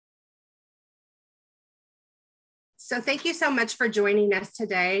So thank you so much for joining us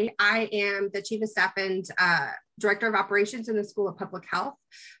today. I am the Chief of Staff and Director of Operations in the School of Public Health,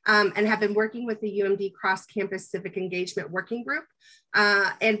 and have been working with the UMD Cross-Campus Civic Engagement Working Group.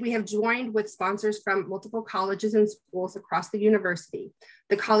 And we have joined with sponsors from multiple colleges and schools across the university: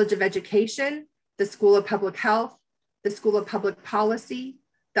 the College of Education, the School of Public Health, the School of Public Policy,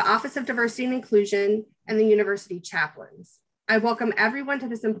 the Office of Diversity and Inclusion, and the University Chaplains. I welcome everyone to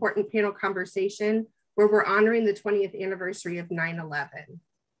this important panel conversation where we're honoring the 20th anniversary of 9/11.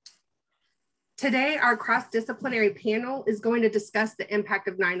 Today, our cross-disciplinary panel is going to discuss the impact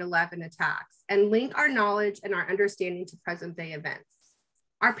of 9/11 attacks and link our knowledge and our understanding to present-day events.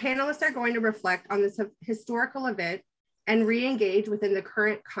 Our panelists are going to reflect on this historical event and re-engage within the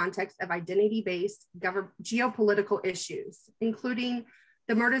current context of identity-based geopolitical issues, including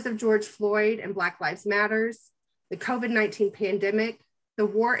the murders of George Floyd and Black Lives Matters, the COVID-19 pandemic, the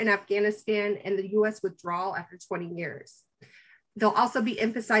war in Afghanistan, and the US withdrawal after 20 years. They'll also be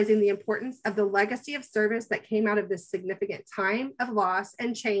emphasizing the importance of the legacy of service that came out of this significant time of loss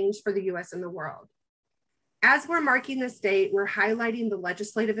and change for the US and the world. As we're marking this date, we're highlighting the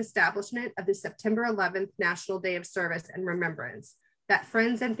legislative establishment of the September 11th National Day of Service and Remembrance that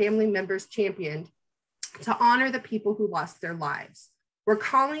friends and family members championed to honor the people who lost their lives. We're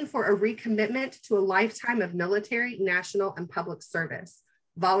calling for a recommitment to a lifetime of military, national, and public service,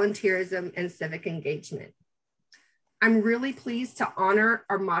 volunteerism, and civic engagement. I'm really pleased to honor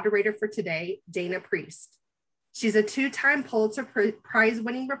our moderator for today, Dana Priest. She's a two-time Pulitzer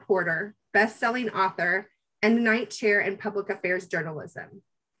Prize-winning reporter, best-selling author, and Knight Chair in Public Affairs Journalism.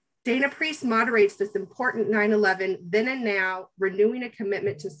 Dana Priest moderates this important 9/11 Then and Now, Renewing a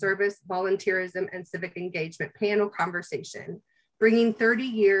Commitment to Service, Volunteerism, and Civic Engagement panel conversation, bringing 30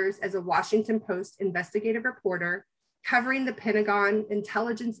 years as a Washington Post investigative reporter, covering the Pentagon,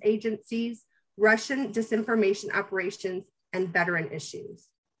 intelligence agencies, Russian disinformation operations, and veteran issues.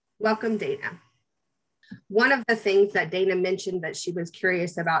 Welcome, Dana. One of the things that Dana mentioned that she was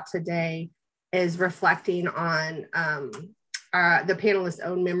curious about today is reflecting on the panelists'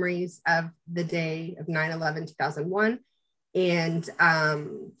 own memories of the day of 9/11/2001. And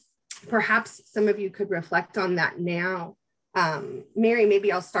perhaps some of you could reflect on that now. Mary,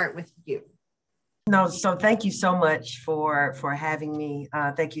 maybe I'll start with you. No, so thank you so much for having me.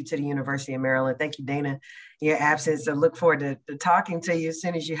 Thank you to the University of Maryland. Thank you, Dana, in your absence. I look forward to talking to you as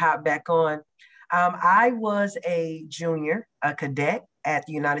soon as you hop back on. I was a junior, a cadet at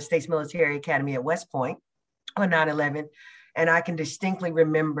the United States Military Academy at West Point on 9/11. And I can distinctly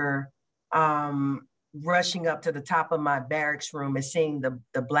remember rushing up to the top of my barracks room and seeing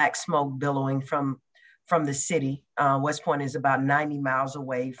the black smoke billowing from the city. West Point is about 90 miles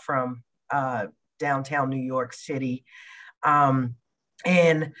away from downtown New York City.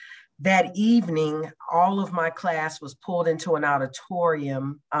 And that evening, all of my class was pulled into an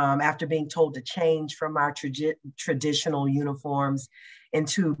auditorium after being told to change from our traditional uniforms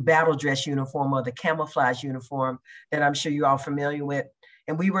into battle dress uniform, or the camouflage uniform that I'm sure you're all familiar with.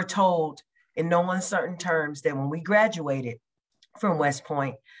 And we were told in no uncertain terms that when we graduated from West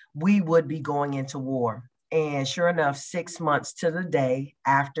Point, we would be going into war. And sure enough, 6 months to the day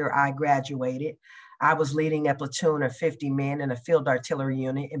after I graduated, I was leading a platoon of 50 men in a field artillery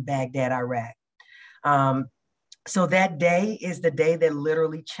unit in Baghdad, Iraq. So that day is the day that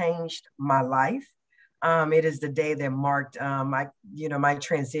literally changed my life. It is the day that marked my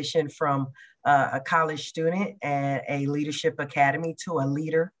transition from a college student at a leadership academy to a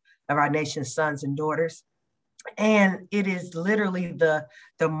leader of our nation's sons and daughters. And it is literally the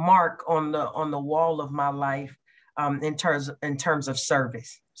mark on the wall of my life in terms of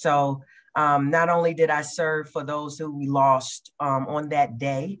service. So not only did I serve for those who we lost on that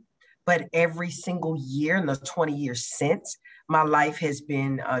day, but every single year in the 20 years since, my life has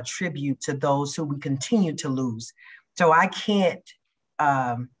been a tribute to those who we continue to lose. So I can't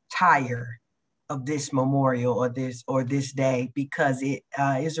tire of this memorial or this day, because it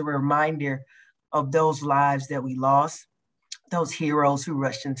is a reminder of those lives that we lost, those heroes who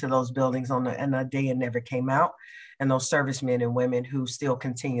rushed into those buildings on a day it never came out, and those servicemen and women who still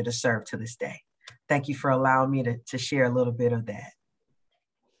continue to serve to this day. Thank you for allowing me to share a little bit of that.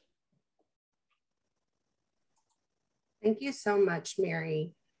 Thank you so much,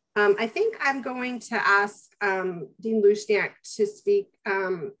 Mary. I think I'm going to ask Dean Lushniak to speak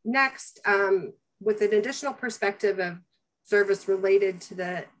next with an additional perspective of service related to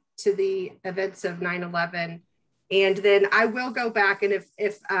the events of 9/11, And then I will go back, and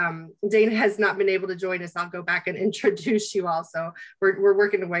if Dana has not been able to join us, I'll go back and introduce you all. So we're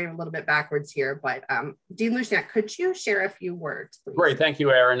working away a little bit backwards here. But Dean Lushniak, could you share a few words, please? Great, thank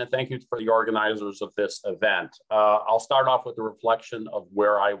you, Erin, and thank you for the organizers of this event. I'll start off with a reflection of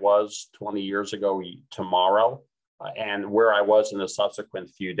where I was 20 years ago tomorrow, and where I was in the subsequent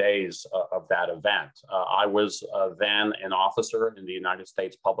few days of that event. I was then an officer in the United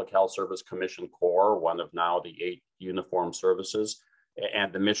States Public Health Service Commission Corps, one of now the 8 uniformed services.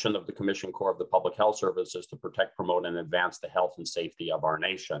 And the mission of the Commission Corps of the Public Health Service is to protect, promote, and advance the health and safety of our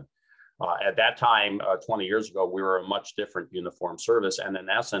nation. At that time, 20 years ago, we were a much different uniformed service. And in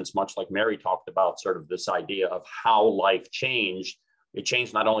essence, much like Mary talked about, sort of this idea of how life changed. It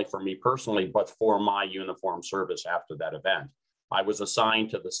changed not only for me personally, but for my uniformed service after that event. I was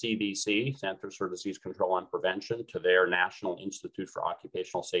assigned to the CDC, Centers for Disease Control and Prevention, to their National Institute for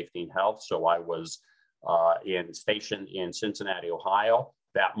Occupational Safety and Health. So I was stationed in Cincinnati, Ohio.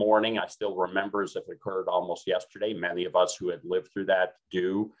 That morning, I still remember as if it occurred almost yesterday. Many of us who had lived through that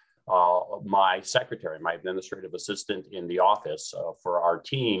do. My secretary, my administrative assistant in the office for our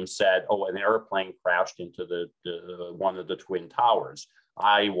team said, oh, an airplane crashed into one of the Twin Towers.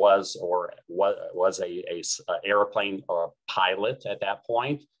 I was a airplane pilot at that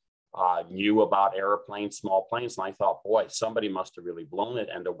point, knew about airplanes, small planes. And I thought, boy, somebody must have really blown it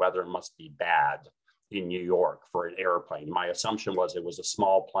and the weather must be bad in New York for an airplane. My assumption was it was a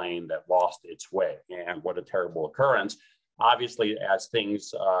small plane that lost its way, and what a terrible occurrence. Obviously, as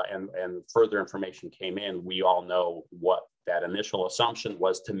things and further information came in, we all know what that initial assumption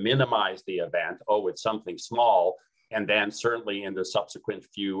was to minimize the event. Oh, it's something small. And then certainly in the subsequent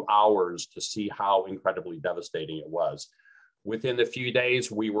few hours to see how incredibly devastating it was. Within a few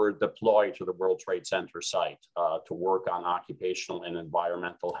days, we were deployed to the World Trade Center site to work on occupational and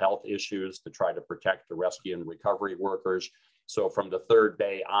environmental health issues to try to protect the rescue and recovery workers. So from the third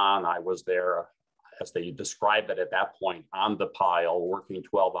day on, I was there, as they described it at that point, on the pile, working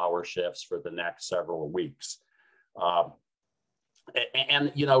 12-hour shifts for the next several weeks.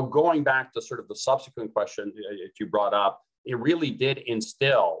 And you know, going back to sort of the subsequent question that you brought up, it really did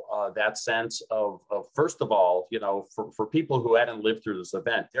instill that sense of first of all, you know, for people who hadn't lived through this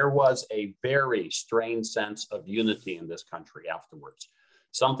event, there was a very strange sense of unity in this country afterwards,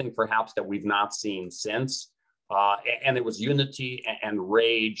 something perhaps that we've not seen since. And it was unity and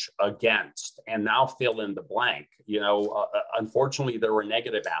rage against, and now fill in the blank. You know, unfortunately, there were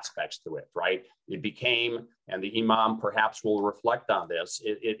negative aspects to it, right? It became, and the Imam perhaps will reflect on this,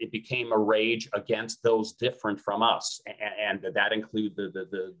 it became a rage against those different from us. And that included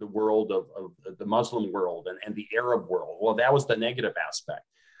the world of the Muslim world and the Arab world. Well, that was the negative aspect.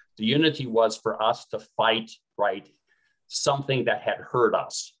 The unity was for us to fight, right, something that had hurt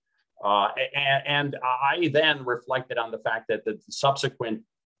us. And I then reflected on the fact that the subsequent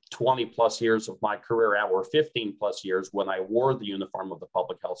 20 plus years of my career, or 15 plus years when I wore the uniform of the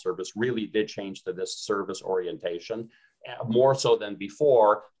Public Health Service, really did change to this service orientation, more so than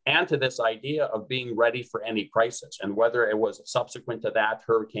before, and to this idea of being ready for any crisis. And whether it was subsequent to that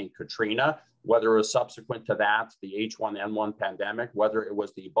Hurricane Katrina, whether it was subsequent to that the H1N1 pandemic, whether it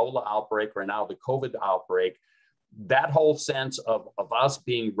was the Ebola outbreak or now the COVID outbreak, that whole sense of us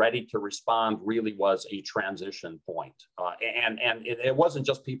being ready to respond really was a transition point. And it wasn't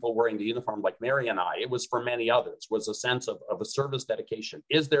just people wearing the uniform like Mary and I, it was for many others, was a sense of a service dedication.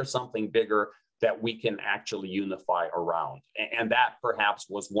 Is there something bigger that we can actually unify around? And that perhaps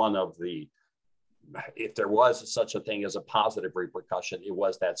was one of the, if there was such a thing as a positive repercussion, it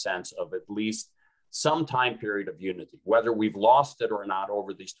was that sense of at least some time period of unity. Whether we've lost it or not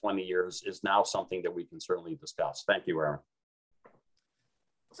over these 20 years is now something that we can certainly discuss. Thank you, Erin.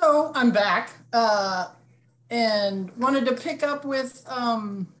 So I'm back and wanted to pick up with,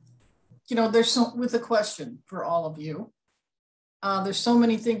 you know, with a question for all of you. There's so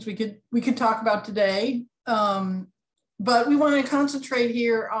many things we could talk about today, but we want to concentrate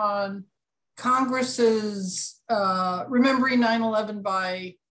here on Congress's remembering 9/11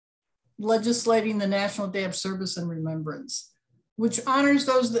 by legislating the National Day of Service and Remembrance, which honors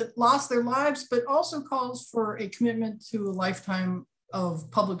those that lost their lives, but also calls for a commitment to a lifetime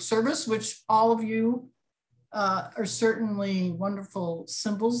of public service, which all of you are certainly wonderful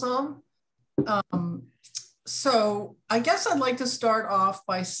symbols of. So I guess I'd like to start off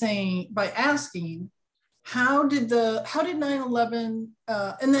by asking, how did 9/11,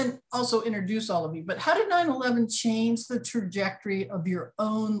 and then also introduce all of you, but how did 9/11 change the trajectory of your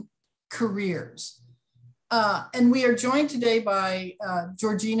own careers? And we are joined today by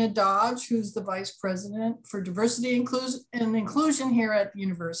Georgina Dodge, who's the Vice President for Diversity and Inclusion here at the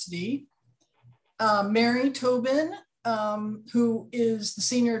university. Mary Tobin, who is the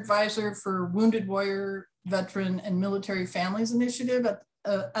Senior Advisor for Wounded Warrior, Veteran, and Military Families Initiative at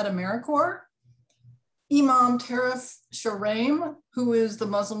AmeriCorps. Imam Tarif Sharaim, who is the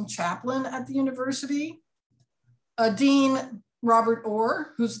Muslim chaplain at the university. Dean Robert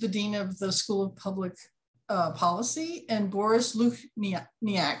Orr, who's the Dean of the School of Public Policy, and Boris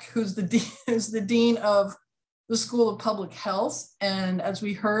Luchniak, who's the Dean of the School of Public Health, and as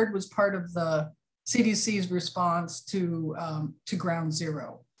we heard, was part of the CDC's response to Ground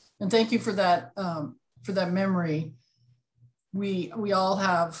Zero. And thank you for that memory. We all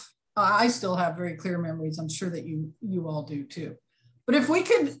have, I still have very clear memories. I'm sure that you all do too. But if we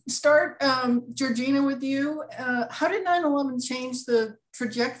could start, Georgina, with you, how did 9/11 change the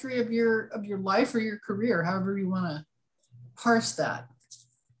trajectory of your life or your career, however you want to parse that?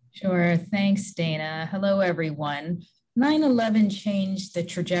 Sure, thanks, Dana. Hello, everyone. 9/11 changed the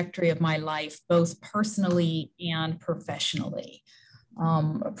trajectory of my life, both personally and professionally.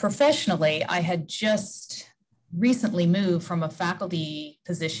 Professionally, I had just recently moved from a faculty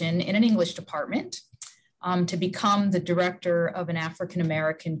position in an English department to become the director of an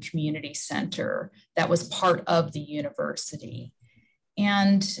African-American community center that was part of the university.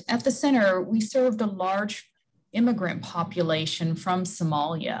 And at the center, we served a large immigrant population from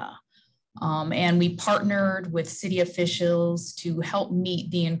Somalia. And we partnered with city officials to help meet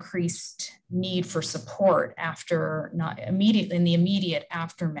the increased need for support in the immediate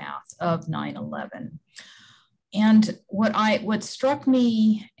aftermath of 9/11. And what struck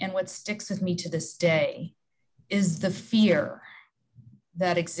me and what sticks with me to this day is the fear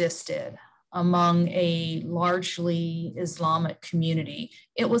that existed among a largely Islamic community.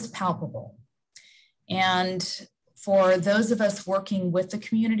 It was palpable. And for those of us working with the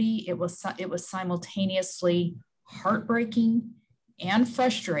community, it was simultaneously heartbreaking and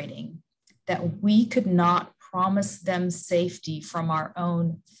frustrating that we could not promise them safety from our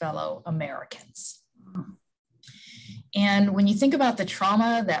own fellow Americans. And when you think about the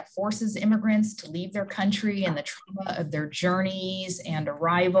trauma that forces immigrants to leave their country and the trauma of their journeys and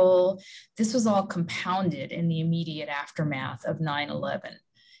arrival, this was all compounded in the immediate aftermath of 9/11.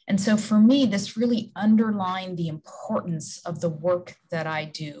 And so for me, this really underlined the importance of the work that I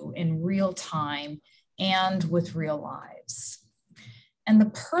do in real time and with real lives. And the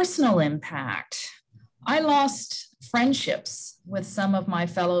personal impact, I lost friendships with some of my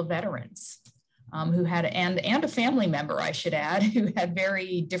fellow veterans who had, and a family member, I should add, who had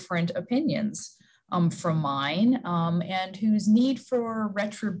very different opinions from mine and whose need for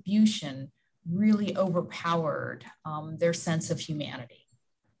retribution really overpowered their sense of humanity.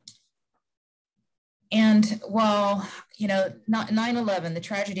 And while, 9/11, the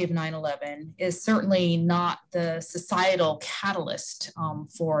tragedy of 9/11 is certainly not the societal catalyst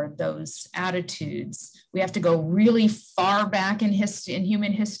for those attitudes. We have to go really far back in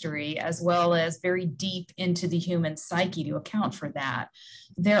human history, as well as very deep into the human psyche to account for that.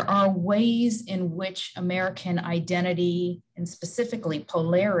 There are ways in which American identity, and specifically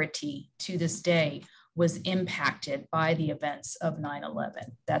polarity to this day, was impacted by the events of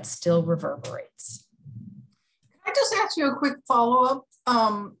 9/11. That still reverberates. Can I just ask you a quick follow-up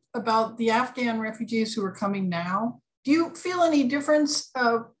about the Afghan refugees who are coming now? Do you feel any difference?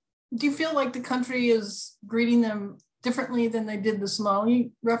 Do you feel like the country is greeting them differently than they did the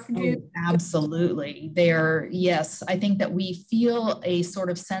Somali refugees? Oh, absolutely. Yes, I think that we feel a sort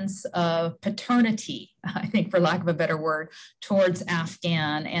of sense of paternity, I think for lack of a better word, towards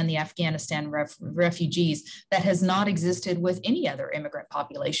Afghan and the Afghanistan refugees that has not existed with any other immigrant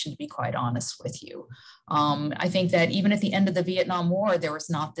population, to be quite honest with you. I think that even at the end of the Vietnam War, there was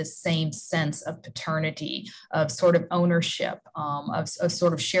not this same sense of paternity, of sort of ownership, of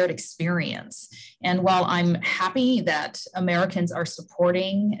sort of shared experience. And while I'm happy that Americans are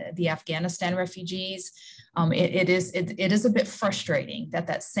supporting the Afghanistan refugees, it is a bit frustrating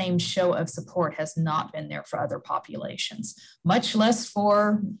that same show of support has not been there for other populations, much less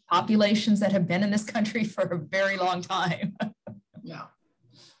for populations that have been in this country for a very long time. Yeah.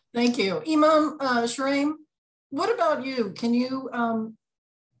 Thank you. Imam Sharaim, what about you? Can you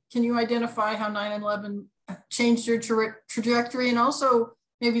identify how 9/11 changed your trajectory, and also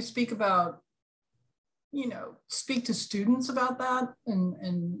maybe speak about, speak to students about that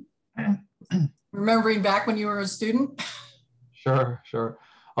and remembering back when you were a student? Sure.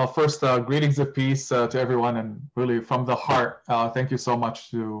 First, greetings of peace to everyone, and really from the heart, thank you so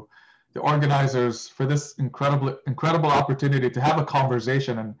much to the organizers for this incredible opportunity to have a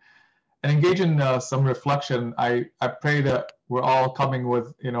conversation and engage in some reflection. I pray that we're all coming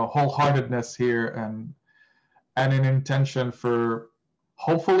with wholeheartedness here and an intention for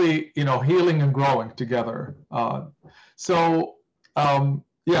hopefully, healing and growing together.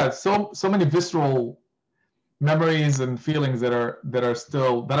 Yeah, so many visceral memories and feelings that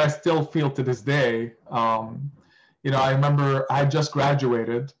I still feel to this day. I remember I had just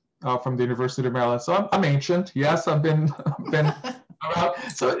graduated from the University of Maryland, so I'm ancient. Yes, I've been around.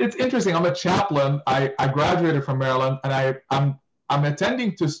 So it's interesting. I'm a chaplain. I graduated from Maryland, and I'm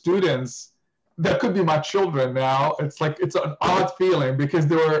attending to students that could be my children now. It's like it's an odd feeling because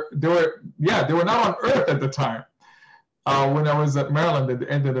they were not on Earth at the time when I was at Maryland at the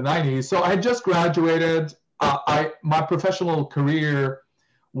end of the 90s. So I just graduated. My professional career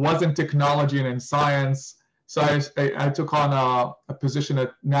was in technology and in science. So I took on a position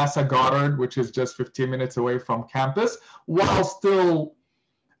at NASA Goddard, which is just 15 minutes away from campus, while still,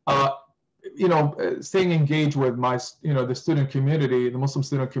 staying engaged with my, the student community, the Muslim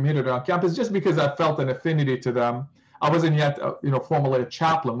student community on campus, just because I felt an affinity to them. I wasn't yet, formally a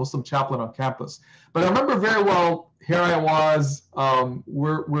chaplain, Muslim chaplain on campus. But I remember very well, here I was,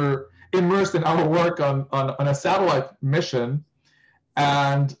 we're immersed in our work on a satellite mission,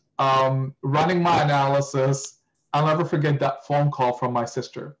 and running my analysis. I'll never forget that phone call from my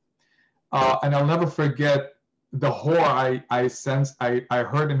sister. And I'll never forget the horror I sensed, I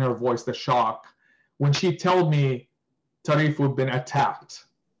heard in her voice, the shock, when she told me Tarif had been attacked.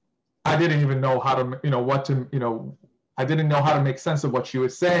 I didn't even know how to, I didn't know how to make sense of what she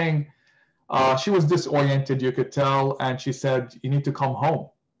was saying. She was disoriented, you could tell, and she said, "You need to come home."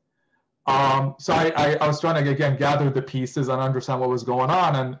 So I was trying to, again, gather the pieces and understand what was going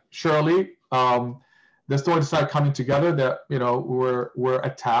on. And surely the story started coming together that, we're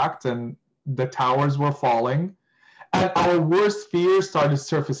attacked and the towers were falling. And our worst fears started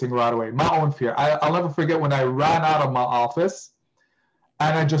surfacing right away. My own fear. I'll never forget when I ran out of my office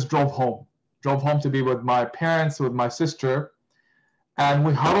and I just drove home to be with my parents, with my sister. And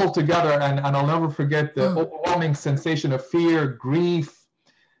we huddled together, and I'll never forget the overwhelming sensation of fear, grief,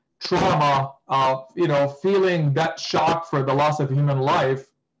 trauma, feeling that shock for the loss of human life.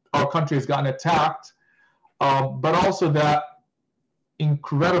 Our country has gotten attacked, but also that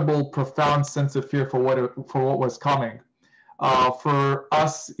incredible, profound sense of fear for what was coming. For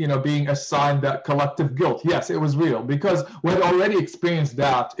us, being assigned that collective guilt. Yes, it was real because we had already experienced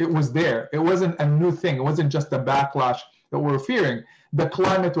that. It was there. It wasn't a new thing. It wasn't just a backlash that we were fearing. The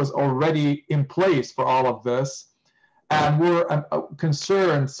climate was already in place for all of this. And we're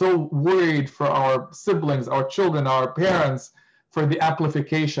concerned, so worried for our siblings, our children, our parents, for the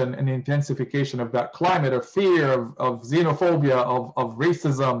amplification and intensification of that climate of fear, of xenophobia, of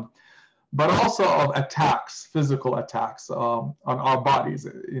racism, but also of attacks, physical attacks on our bodies,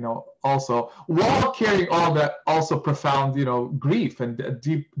 also, while carrying all that also profound, grief and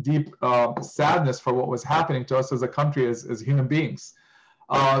deep sadness for what was happening to us as a country, as human beings.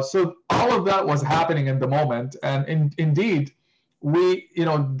 So all of that was happening in the moment, and indeed, we,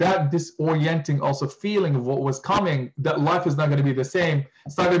 that disorienting also feeling of what was coming, that life is not going to be the same,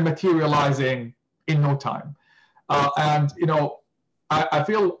 started materializing in no time. And I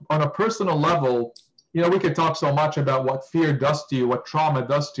feel on a personal level, we could talk so much about what fear does to you, what trauma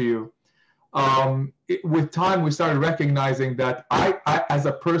does to you. With time, we started recognizing that I, as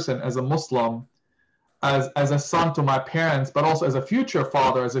a person, as a Muslim, as a son to my parents, but also as a future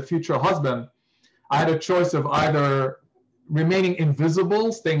father, as a future husband, I had a choice of either remaining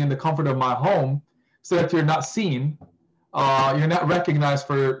invisible, staying in the comfort of my home, so that you're not seen, you're not recognized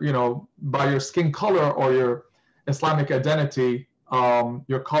for, by your skin color or your Islamic identity,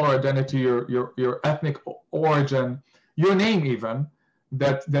 your color identity, your ethnic origin, your name even,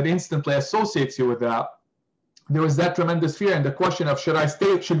 that instantly associates you with that. There was that tremendous fear, and the question of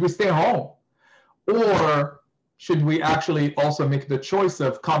should we stay home? Or should we actually also make the choice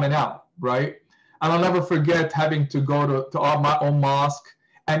of coming out, right? And I'll never forget having to go to my own mosque,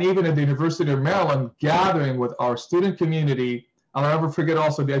 and even at the University of Maryland, gathering with our student community. I'll never forget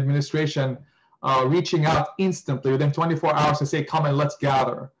also the administration reaching out instantly within 24 hours to say, come and let's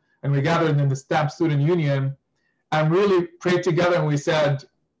gather. And we gathered in the STEM Student Union and really prayed together, and we said,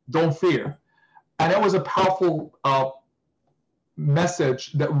 don't fear. And it was a powerful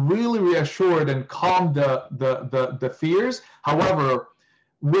message that really reassured and calmed the fears. However,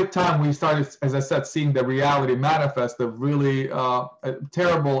 with time, we started, as I said, seeing the reality manifest of really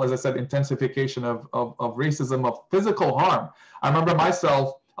terrible, as I said, intensification of racism, of physical harm. I remember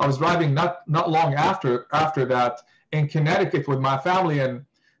myself, I was driving not long after that in Connecticut with my family, and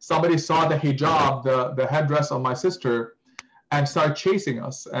somebody saw the hijab, the headdress on my sister, and started chasing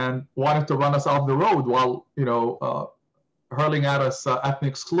us and wanted to run us off the road while, hurling at us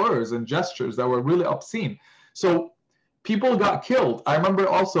ethnic slurs and gestures that were really obscene. So people got killed. I remember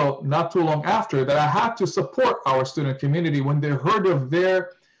also not too long after that I had to support our student community when they heard of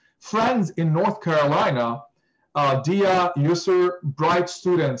their friends in North Carolina, Dia, Yusur, bright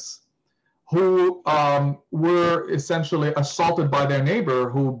students who were essentially assaulted by their neighbor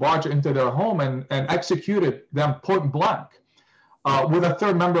who barged into their home and executed them point blank. With a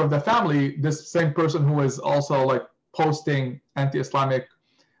third member of the family, this same person who is also like posting anti-Islamic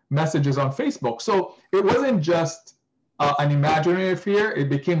messages on Facebook. So it wasn't just an imaginary fear, it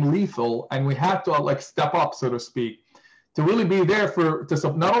became lethal, and we had to like step up, so to speak, to really be there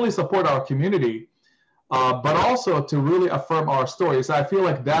to not only support our community, but also to really affirm our stories. So I feel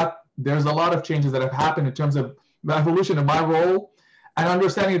like that there's a lot of changes that have happened in terms of the evolution of my role, and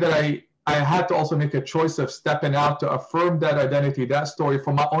understanding that I had to also make a choice of stepping out to affirm that identity, that story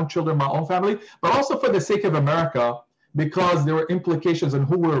for my own children, my own family, but also for the sake of America, because there were implications on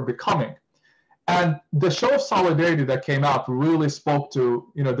who we were becoming. And the show of solidarity that came out really spoke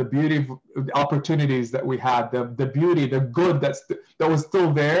to, you know, the beauty of the opportunities that we had, the beauty, the good that was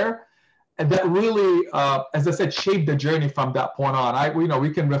still there, and that really, as I said, shaped the journey from that point on.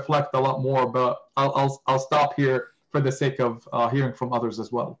 We can reflect a lot more, but I'll stop here for the sake of hearing from others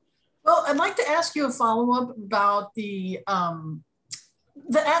as well. Well, I'd like to ask you a follow-up about the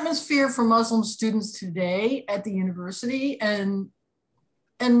atmosphere for Muslim students today at the university, and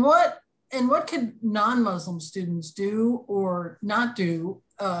what could non-Muslim students do or not do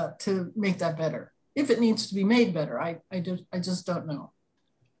to make that better, if it needs to be made better? I just don't know.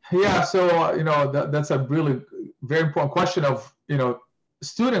 Yeah, so that's a really very important question of,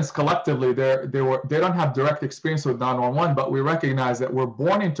 students collectively, they don't have direct experience with 911, but we recognize that we're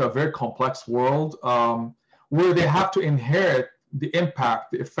born into a very complex world where they have to inherit the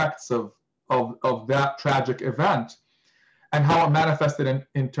impact, the effects of that tragic event, and how it manifested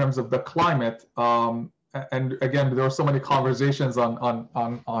in terms of the climate. And again, there are so many conversations on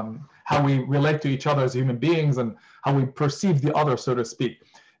how we relate to each other as human beings and how we perceive the other, so to speak.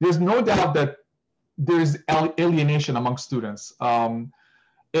 There's no doubt that there's alienation among students.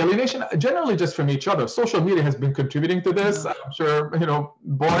 Alienation generally just from each other. Social media has been contributing to this. I'm sure,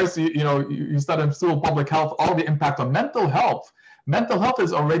 boys, you study school public health, all the impact on mental health. Mental health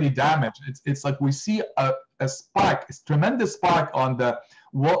is already damaged. It's like we see a spike, a tremendous spike on the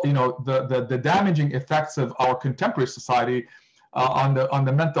damaging effects of our contemporary society on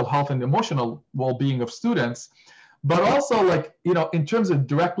the mental health and emotional well-being of students. But also, in terms of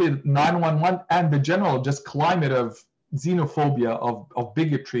directly 911 and the general just climate of xenophobia, of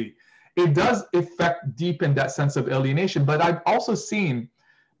bigotry, it does affect deep in that sense of alienation. But I've also seen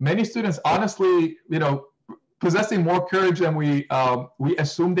many students, honestly, possessing more courage than we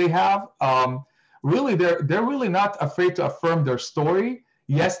assume they have. Really, they're really not afraid to affirm their story.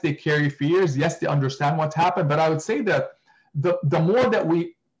 Yes, they carry fears. Yes, they understand what's happened. But I would say that the more that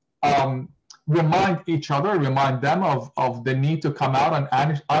we remind each other, remind them of the need to come out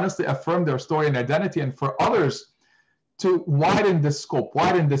and honestly affirm their story and identity, and for others to widen the scope,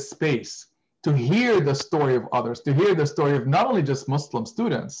 widen the space, to hear the story of others, to hear the story of not only just Muslim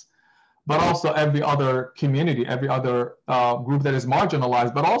students, but also every other community, every other group that is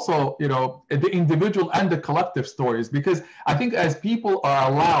marginalized, but also, the individual and the collective stories. Because I think as people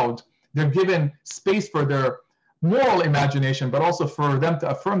are allowed, they're given space for their moral imagination, but also for them to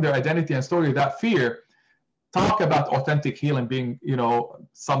affirm their identity and story without fear. Talk about authentic healing being,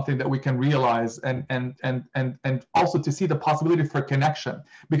 something that we can realize, and also to see the possibility for connection.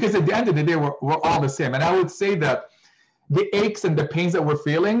 Because at the end of the day, we're all the same. And I would say that the aches and the pains that we're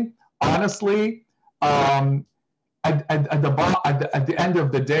feeling, honestly, at the end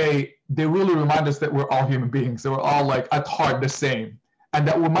of the day, they really remind us that we're all human beings. That we're all at heart the same, and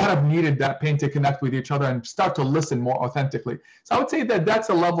that we might have needed that pain to connect with each other and start to listen more authentically. So I would say that that's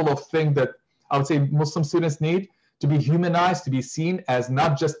a level of thing that I would say Muslim students need, to be humanized, to be seen as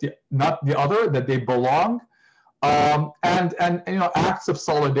not the other, that they belong. And acts of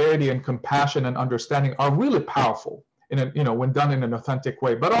solidarity and compassion and understanding are really powerful when done in an authentic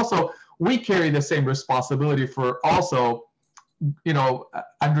way. But also, we carry the same responsibility for also,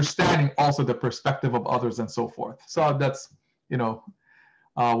 understanding also the perspective of others and so forth. So that's,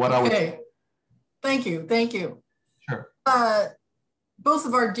 what I would say. Thank you. Sure. Both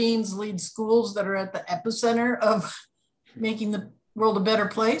of our deans lead schools that are at the epicenter of making the world a better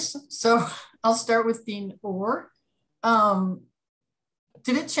place. So I'll start with Dean Orr.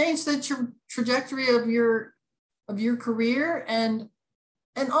 Did it change the trajectory of your career? And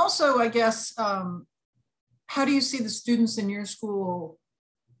also, I guess, how do you see the students in your school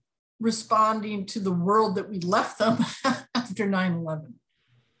responding to the world that we left them after 9/11?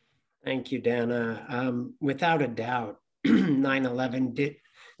 Thank you, Dana. Without a doubt, 9/11 did,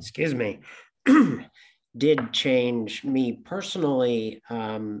 did change me personally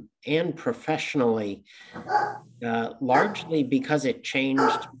and professionally, largely because it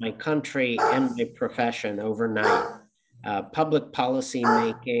changed my country and my profession overnight. Public policy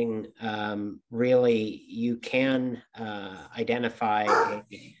making, really, you can identify a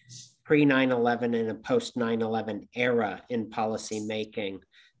pre-9/11 and a post-9/11 era in policy making.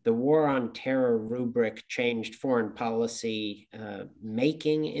 The war on terror rubric changed foreign policy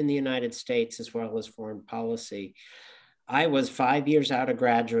making in the United States as well as foreign policy. I was 5 years out of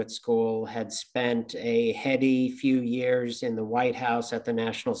graduate school, had spent a heady few years in the White House at the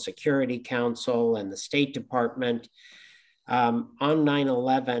National Security Council and the State Department. On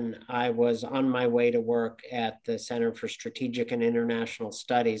 9/11, I was on my way to work at the Center for Strategic and International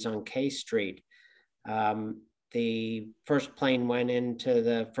Studies on K Street. The first plane went into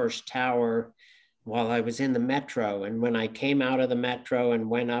the first tower while I was in the metro. And when I came out of the metro and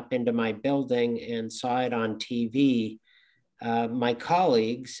went up into my building and saw it on TV, my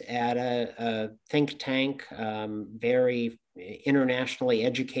colleagues at a think tank, very internationally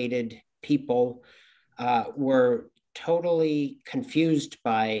educated people, were totally confused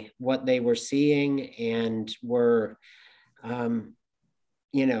by what they were seeing and were,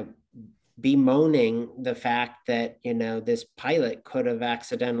 bemoaning the fact that, this pilot could have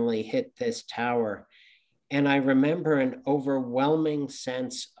accidentally hit this tower. And I remember an overwhelming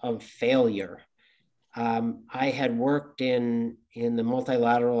sense of failure. I had worked in the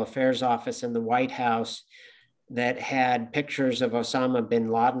Multilateral Affairs Office in the White House that had pictures of Osama bin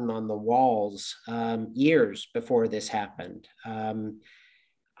Laden on the walls years before this happened.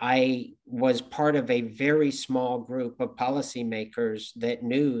 I was part of a very small group of policymakers that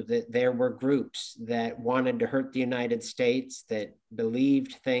knew that there were groups that wanted to hurt the United States, that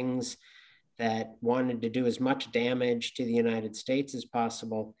believed things, that wanted to do as much damage to the United States as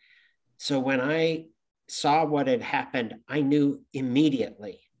possible. So when I saw what had happened, I knew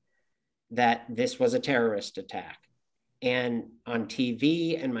immediately that this was a terrorist attack. And on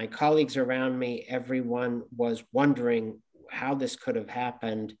TV and my colleagues around me, everyone was wondering how this could have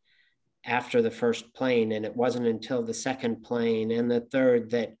happened after the first plane. And it wasn't until the second plane and the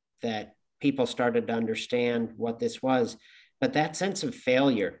third that people started to understand what this was. But that sense of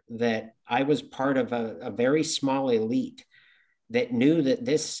failure, that I was part of a very small elite that knew that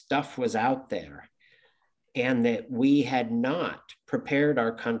this stuff was out there and that we had not prepared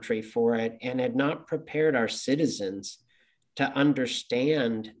our country for it and had not prepared our citizens to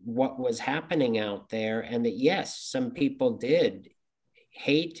understand what was happening out there, and that yes, some people did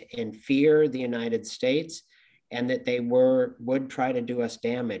hate and fear the United States, and that they would try to do us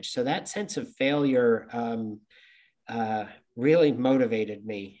damage. So that sense of failure really motivated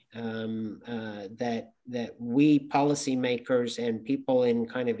me. That we policymakers and people in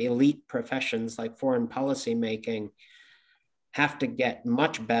kind of elite professions like foreign policy making have to get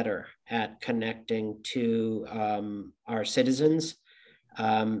much better at connecting to our citizens.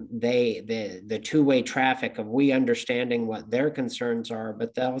 The two-way traffic of we understanding what their concerns are,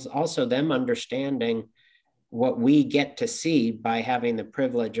 but that was also them understanding what we get to see by having the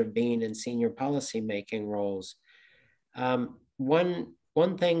privilege of being in senior policy-making roles.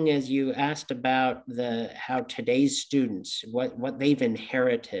 One thing is, you asked about how today's students, what they've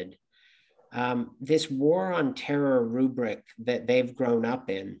inherited. This war on terror rubric that they've grown up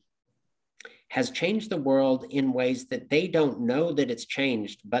in has changed the world in ways that they don't know that it's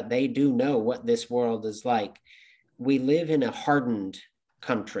changed, but they do know what this world is like. We live in a hardened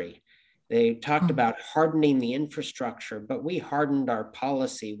country. They talked about hardening the infrastructure, but we hardened our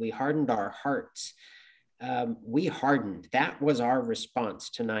policy, we hardened our hearts. We hardened. That was our response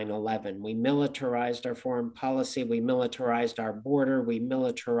to 9/11. We militarized our foreign policy, we militarized our border, we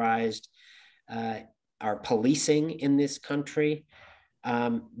militarized our policing in this country.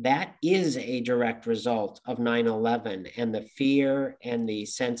 That is a direct result of 9/11 and the fear and the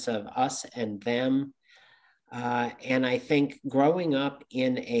sense of us and them. And I think growing up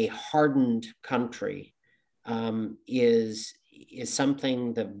in a hardened country is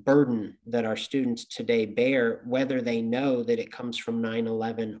something, the burden that our students today bear, whether they know that it comes from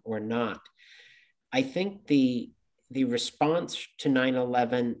 9/11 or not. I think the response to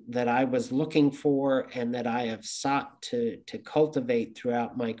 9/11 that I was looking for and that I have sought to cultivate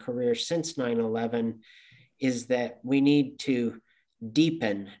throughout my career since 9/11 is that we need to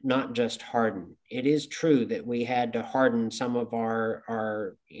deepen, not just harden. It is true that we had to harden some of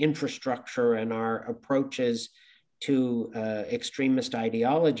our infrastructure and our approaches to extremist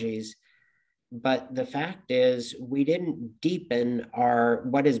ideologies. But the fact is, we didn't deepen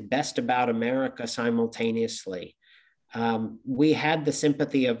what is best about America simultaneously. we had the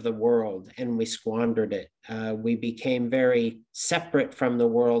sympathy of the world and we squandered it. We became very separate from the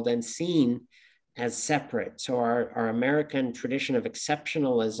world and seen as separate. So our American tradition of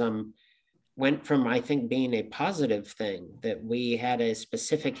exceptionalism went from, I think, being a positive thing, that we had a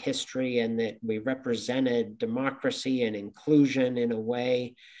specific history and that we represented democracy and inclusion in a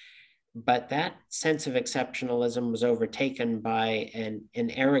way. But that sense of exceptionalism was overtaken by an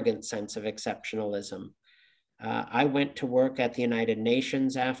arrogant sense of exceptionalism. I went to work at the United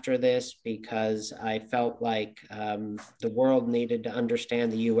Nations after this because I felt like the world needed to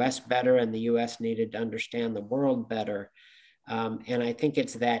understand the US better and the US needed to understand the world better. And I think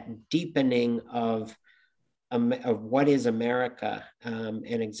it's that deepening of what is America and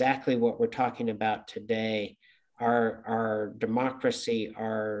exactly what we're talking about today. Our democracy,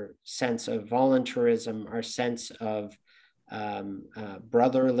 our sense of volunteerism, our sense of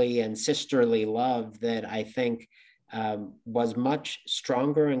brotherly and sisterly love that I think was much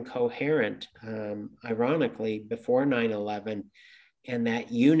stronger and coherent, ironically, before 9/11. And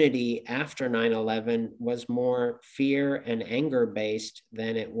that unity after 9/11 was more fear and anger based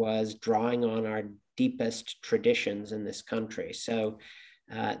than it was drawing on our deepest traditions in this country. So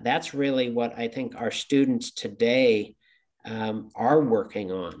that's really what I think our students today are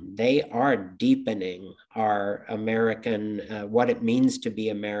working on. They are deepening our American, what it means to be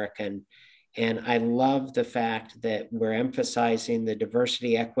American. And I love the fact that we're emphasizing the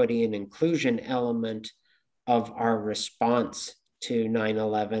diversity, equity, and inclusion element of our response to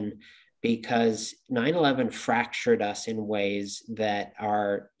 9/11, because 9/11 fractured us in ways that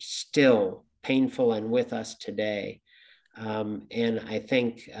are still painful and with us today. And I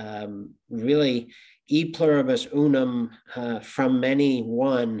think really e pluribus unum, from many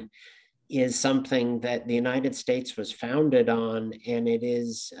one, is something that the United States was founded on, and it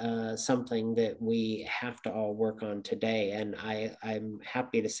is something that we have to all work on today. And I'm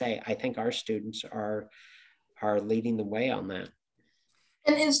happy to say, I think our students are leading the way on that.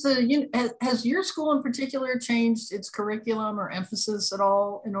 And has your school in particular changed its curriculum or emphasis at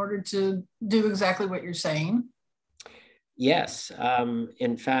all in order to do exactly what you're saying? Yes.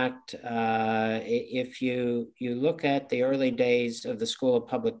 In fact, if you look at the early days of the School of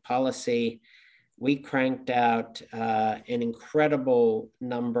Public Policy, we cranked out an incredible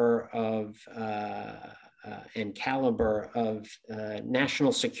number of and caliber of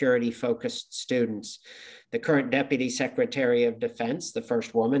national security focused students. The current Deputy Secretary of Defense, the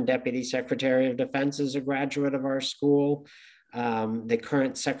first woman Deputy Secretary of Defense, is a graduate of our school. The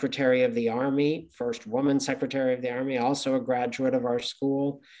current Secretary of the Army, first woman Secretary of the Army, also a graduate of our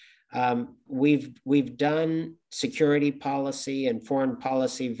school. We've done security policy and foreign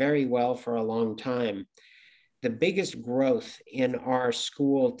policy very well for a long time. The biggest growth in our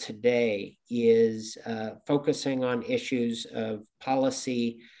school today is focusing on issues of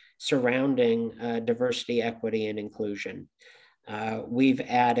policy surrounding diversity, equity, and inclusion. We've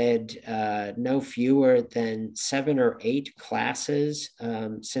added no fewer than 7 or 8 classes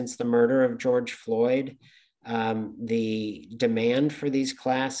since the murder of George Floyd. The demand for these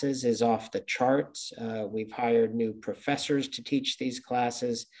classes is off the charts. We've hired new professors to teach these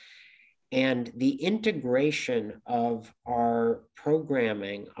classes. And the integration of our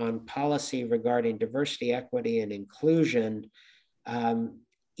programming on policy regarding diversity, equity, and inclusion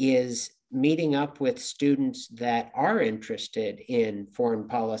is meeting up with students that are interested in foreign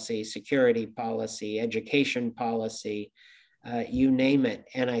policy, security policy, education policy, you name it.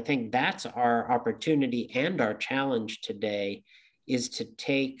 And I think that's our opportunity and our challenge today, is to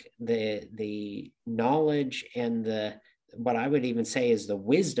take the knowledge and what I would even say is the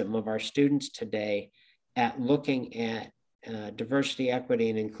wisdom of our students today at looking at diversity, equity,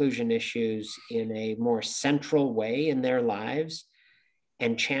 and inclusion issues in a more central way in their lives,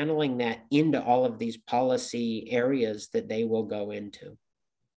 and channeling that into all of these policy areas that they will go into.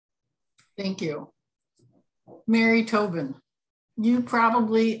 Thank you. Mary Tobin, you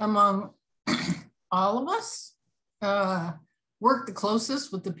probably, among all of us, worked the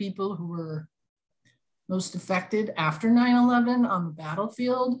closest with the people who were most affected after 9/11 on the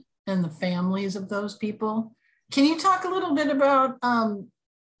battlefield and the families of those people. Can you talk a little bit about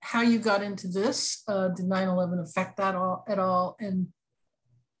how you got into this? Did 9/11 affect that at all? And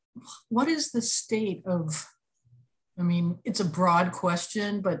what is the state of, I mean, it's a broad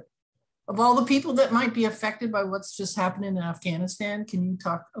question, but of all the people that might be affected by what's just happened in Afghanistan, can you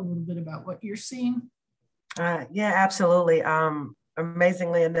talk a little bit about what you're seeing? Yeah, absolutely.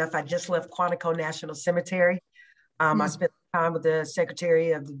 Amazingly enough, I just left Quantico National Cemetery. I spent time with the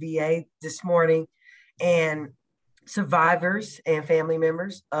Secretary of the VA this morning, and survivors and family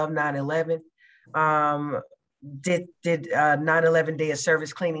members of 9/11. did 9/11 Day of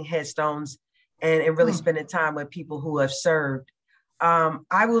Service, cleaning headstones, and really spending time with people who have served.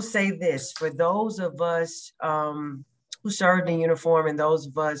 I will say this, for those of us who served in uniform and those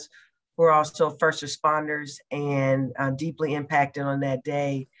of us who are also first responders and deeply impacted on that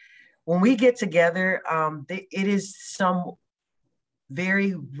day, when we get together, it is some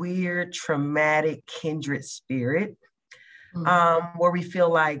very weird, traumatic, kindred spirit where we feel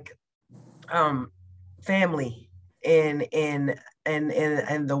like family in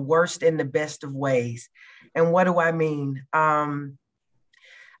the worst and the best of ways. And what do I mean?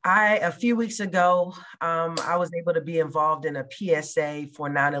 A few weeks ago, I was able to be involved in a PSA for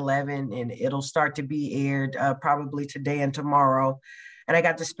 9/11, and it'll start to be aired probably today and tomorrow. And I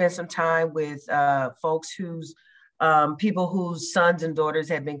got to spend some time with folks people whose sons and daughters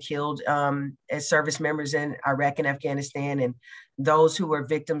have been killed as service members in Iraq and Afghanistan, and those who were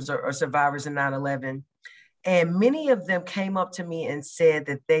victims or survivors in 9/11. And many of them came up to me and said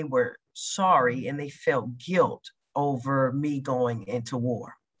that they were sorry and they felt guilt over me going into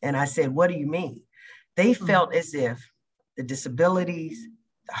war. And I said, what do you mean? They felt as if the disabilities,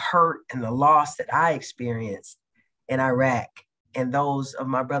 the hurt, and the loss that I experienced in Iraq and those of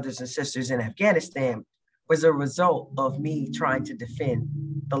my brothers and sisters in Afghanistan was a result of me trying to defend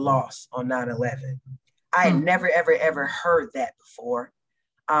the loss on 9/11. I had never, ever, ever heard that before.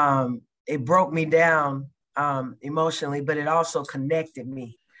 It broke me down emotionally, but it also connected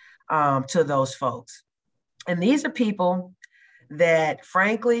me to those folks. And these are people that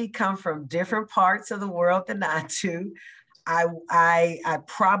frankly come from different parts of the world than I do. I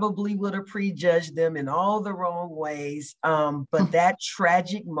probably would have prejudged them in all the wrong ways, but that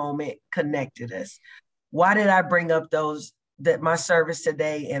tragic moment connected us. Why did I bring up my service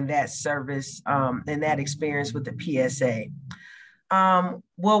today and that service and that experience with the PSA?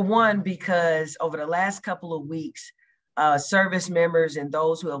 Well, one, because over the last couple of weeks, service members and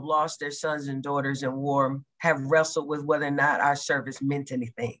those who have lost their sons and daughters in war have wrestled with whether or not our service meant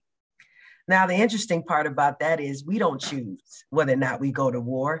anything. Now, the interesting part about that is we don't choose whether or not we go to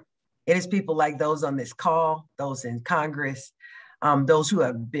war. It is people like those on this call, those in Congress, those who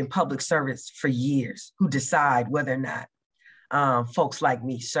have been public servants for years who decide whether or not folks like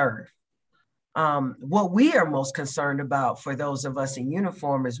me serve. What we are most concerned about for those of us in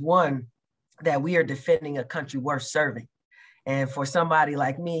uniform is, one, that we are defending a country worth serving. And for somebody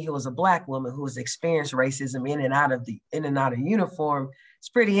like me, who was a Black woman who has experienced racism in and out of uniform, it's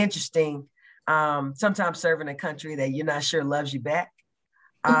pretty interesting. Sometimes serving a country that you're not sure loves you back,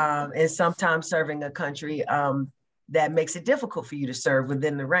 and sometimes serving a country that makes it difficult for you to serve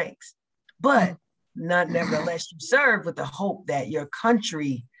within the ranks. But nevertheless, you serve with the hope that your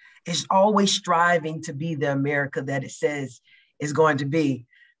country is always striving to be the America that it says is going to be.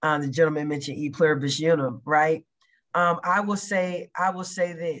 The gentleman mentioned E pluribus unum, right? I will say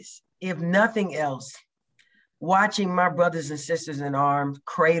this, if nothing else, watching my brothers and sisters in arms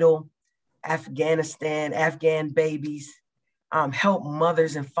cradle Afghan babies, help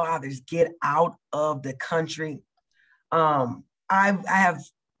mothers and fathers get out of the country. I have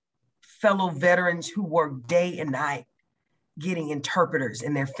fellow veterans who work day and night getting interpreters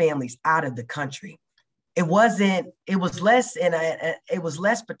and their families out of the country. It was less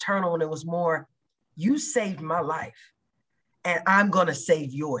paternal, and it was more, you saved my life and I'm gonna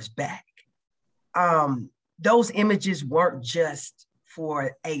save yours back. Those images weren't just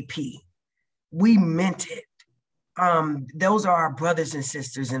for AP. We meant it. Those are our brothers and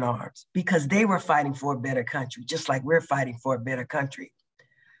sisters in arms because they were fighting for a better country, just like we're fighting for a better country.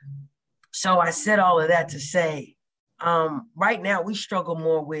 So I said all of that to say, right now we struggle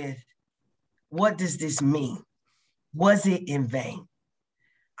more with, what does this mean? Was it in vain?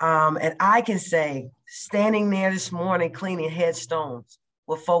 And I can say, standing there this morning, cleaning headstones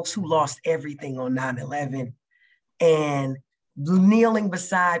with folks who lost everything on 9/11 and kneeling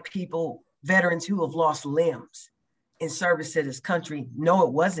beside veterans who have lost limbs in service to this country, no,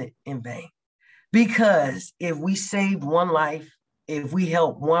 it wasn't in vain. Because if we saved one life, if we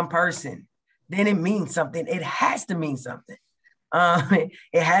help one person, then it means something. It has to mean something.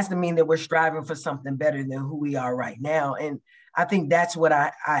 It has to mean that we're striving for something better than who we are right now. And I think that's what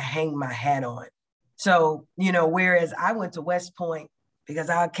I hang my hat on. So, whereas I went to West Point because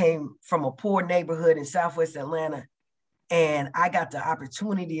I came from a poor neighborhood in Southwest Atlanta, and I got the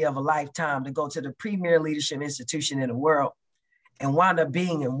opportunity of a lifetime to go to the premier leadership institution in the world and wound up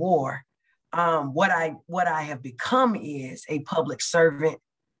being in war. What I have become is a public servant,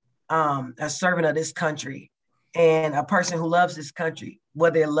 a servant of this country, and a person who loves this country,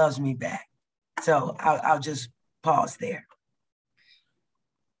 whether it loves me back. So I'll just pause there.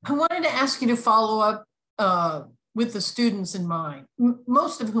 I wanted to ask you to follow up with the students in mind,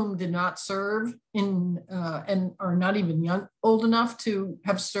 most of whom did not serve in and are not even old enough to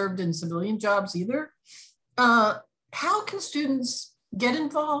have served in civilian jobs either. How can students get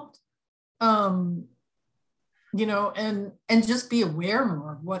involved? You know, and just be aware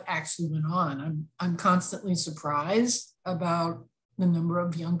more of what actually went on. I'm constantly surprised about the number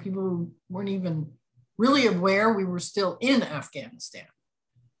of young people who weren't even really aware we were still in Afghanistan.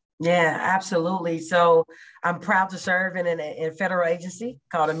 Yeah, absolutely. So I'm proud to serve in a federal agency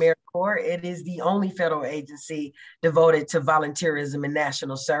called AmeriCorps. It is the only federal agency devoted to volunteerism and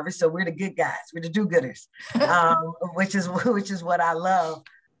national service. So we're the good guys, we're the do-gooders, which is what I love.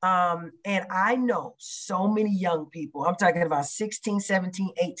 And I know so many young people, I'm talking about 16,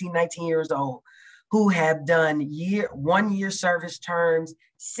 17, 18, 19 years old, who have done 1 year service terms,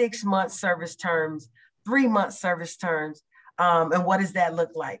 6 month service terms, 3 month service terms. And what does that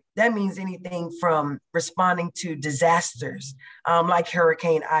look like? That means anything from responding to disasters like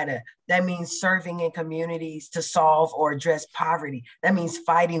Hurricane Ida. That means serving in communities to solve or address poverty. That means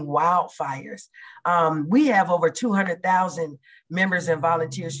fighting wildfires. We have over 200,000 members and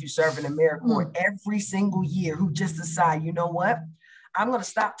volunteers who serve in AmeriCorps every single year who just decide, you know what? I'm going to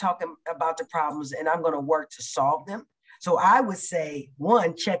stop talking about the problems and I'm going to work to solve them. So I would say,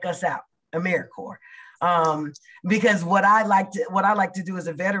 one, check us out, AmeriCorps. Because what I like to do as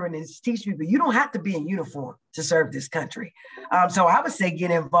a veteran is teach people you don't have to be in uniform to serve this country. So I would say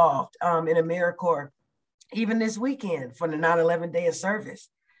get involved in AmeriCorps, even this weekend for the 9/11 Day of Service.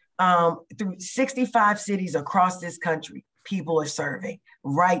 Through 65 cities across this country, people are serving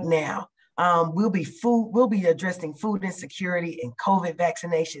right now. We'll be addressing food insecurity and COVID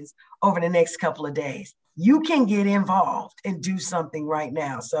vaccinations over the next couple of days. You can get involved and do something right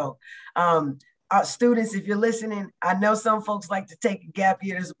now. So students, if you're listening, I know some folks like to take a gap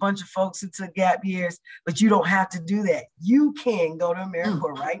year. There's a bunch of folks who took gap years, but you don't have to do that. You can go to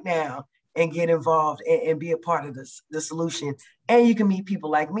AmeriCorps right now and get involved and be a part of the solution. And you can meet people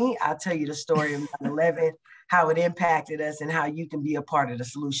like me. I'll tell you the story of 9/11, how it impacted us and how you can be a part of the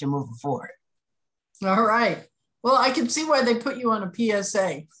solution moving forward. All right. Well, I can see why they put you on a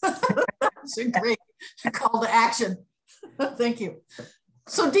PSA. That's a great call to action. Thank you.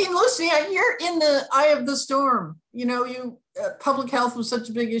 So Dean Lucy, you're in the eye of the storm. You know, public health was such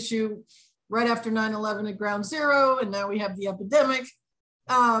a big issue right after 9/11 at Ground Zero, and now we have the epidemic.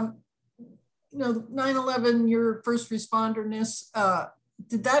 You know, 9/11, your first responderness,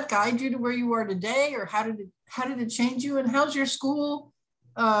 did that guide you to where you are today, or how did it change you? And how's your school,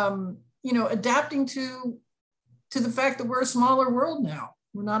 you know, adapting to the fact that we're a smaller world now?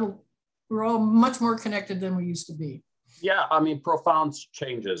 We're all much more connected than we used to be. Yeah, I mean, profound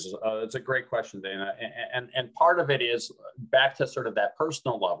changes. It's a great question, Dana. And part of it is back to sort of that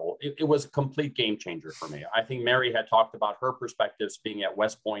personal level. It was a complete game changer for me. I think Mary had talked about her perspectives being at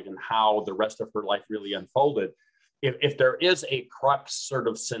West Point and how the rest of her life really unfolded. If there is a crux sort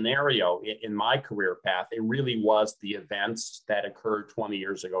of scenario in my career path, it really was the events that occurred 20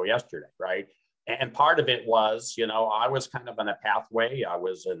 years ago yesterday, right? And part of it was, you know, I was kind of on a pathway. I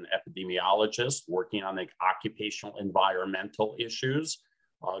was an epidemiologist working on the occupational environmental issues,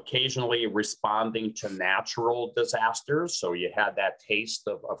 occasionally responding to natural disasters. So you had that taste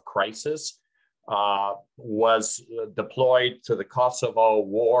of crisis. Was deployed to the Kosovo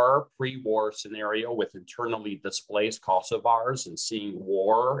war, pre-war scenario with internally displaced Kosovars and seeing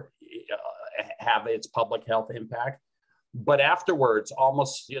war have its public health impact. But afterwards,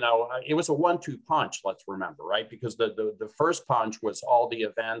 almost, you know, it was a 1-2 punch, let's remember, right? Because the first punch was all the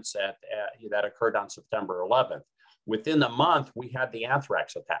events that occurred on September 11th. Within a month, we had the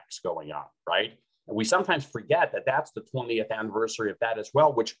anthrax attacks going on, right? And we sometimes forget that that's the 20th anniversary of that as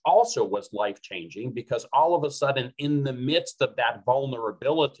well, which also was life-changing because all of a sudden, in the midst of that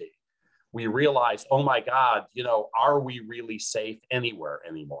vulnerability, we realized, oh my God, you know, are we really safe anywhere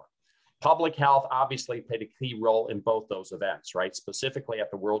anymore? Public health obviously played a key role in both those events, right? Specifically at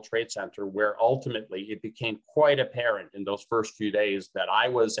the World Trade Center, where ultimately it became quite apparent in those first few days that I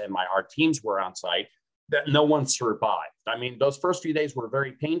was and our teams were on site, that no one survived. I mean, those first few days were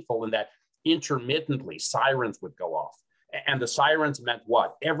very painful in that intermittently sirens would go off. And the sirens meant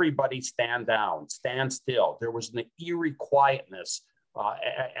what? Everybody stand down, stand still. There was an eerie quietness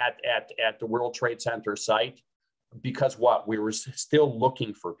at the World Trade Center site. Because what? We were still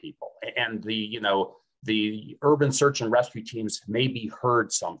looking for people, and the urban search and rescue teams maybe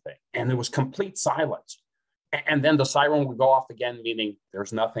heard something, and there was complete silence. And then the siren would go off again, meaning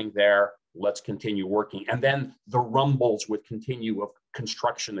there's nothing there. Let's continue working. And then the rumbles would continue of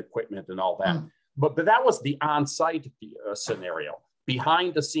construction equipment and all that. But that was the on-site scenario.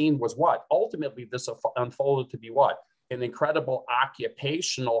 Behind the scene was what? Ultimately, this unfolded to be what? An incredible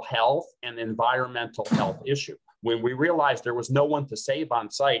occupational health and environmental health issue. When we realized there was no one to save on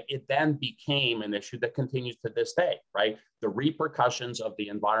site, it then became an issue that continues to this day, right? The repercussions of the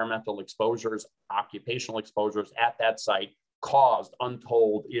environmental exposures, occupational exposures at that site caused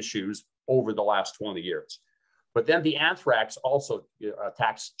untold issues over the last 20 years. But then the anthrax also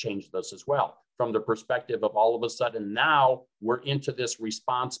attacks changed us as well. From the perspective of all of a sudden now we're into this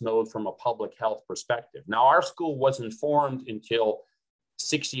response mode from a public health perspective. Now our school wasn't formed until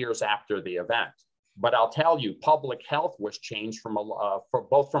 6 years after the event, but I'll tell you, public health was changed from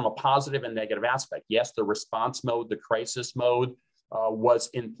both from a positive and negative aspect. Yes, the response mode, the crisis mode was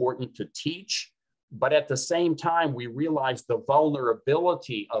important to teach, but at the same time, we realized the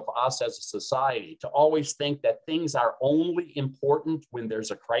vulnerability of us as a society to always think that things are only important when there's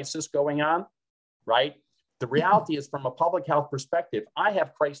a crisis going on. Right? The reality is, from a public health perspective, I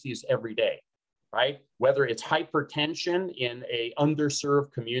have crises every day, right? Whether it's hypertension in an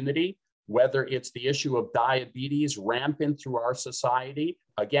underserved community, whether it's the issue of diabetes rampant through our society,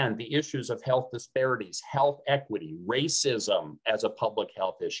 again, the issues of health disparities, health equity, racism as a public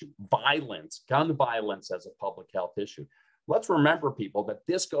health issue, violence, gun violence as a public health issue. Let's remember, people, that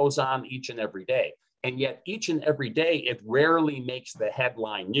this goes on each and every day. And yet each and every day, it rarely makes the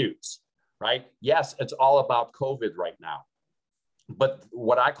headline news. Right? Yes, it's all about COVID right now. But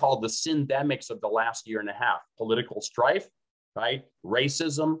what I call the syndemics of the last year and a half, political strife, right?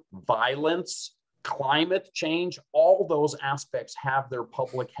 Racism, violence, climate change, all those aspects have their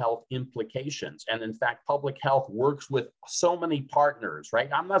public health implications. And in fact, public health works with so many partners, right?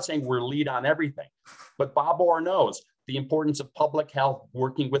 I'm not saying we're lead on everything, but Bob Orr knows the importance of public health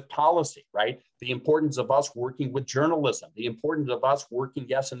working with policy, right? The importance of us working with journalism, the importance of us working,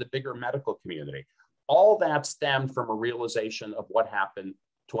 yes, in the bigger medical community. All that stemmed from a realization of what happened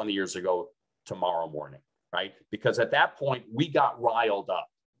 20 years ago tomorrow morning, right? Because at that point, we got riled up,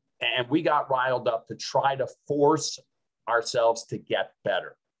 and we got riled up to try to force ourselves to get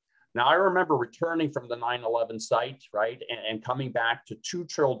better. Now, I remember returning from the 9/11 site, right, and coming back to 2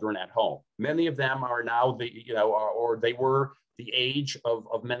 children at home. Many of them are now or they were the age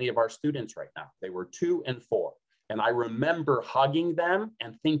of many of our students right now. They were 2 and 4. And I remember hugging them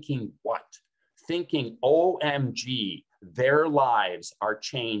and thinking, what? Thinking, OMG, their lives are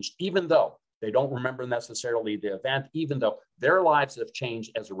changed, even though they don't remember necessarily the event, even though their lives have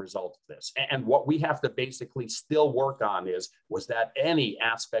changed as a result of this. And what we have to basically still work on was that any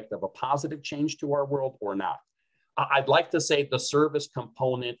aspect of a positive change to our world or not? I'd like to say the service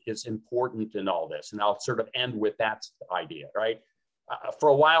component is important in all this. And I'll sort of end with that idea, right? For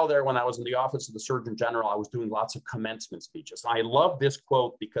a while there, when I was in the office of the Surgeon General, I was doing lots of commencement speeches. I love this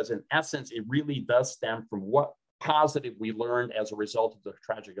quote because in essence, it really does stem from what positive we learned as a result of the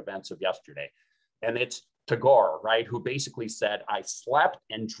tragic events of yesterday. And it's Tagore, right, who basically said, I slept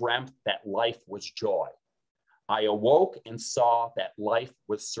and dreamt that life was joy. I awoke and saw that life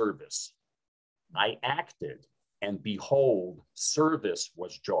was service. I acted, and behold, service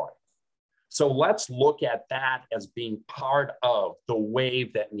was joy. So let's look at that as being part of the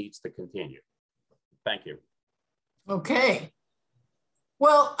wave that needs to continue. Thank you. Okay.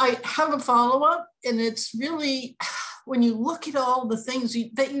 Well, I have a follow-up, and it's really, when you look at all the things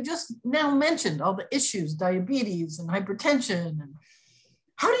that you just now mentioned, all the issues, diabetes and hypertension, and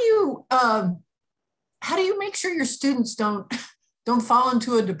how do you make sure your students don't fall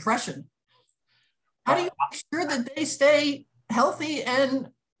into a depression? How do you make sure that they stay healthy and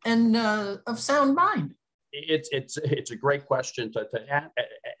of sound mind? It's a great question to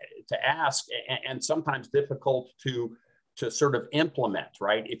ask, and sometimes difficult to sort of implement,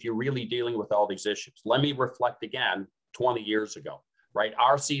 right? If you're really dealing with all these issues. Let me reflect again, 20 years ago, right?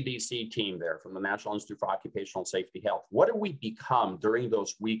 Our CDC team there from the National Institute for Occupational Safety Health, what did we become during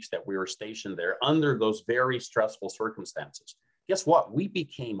those weeks that we were stationed there under those very stressful circumstances? Guess what? We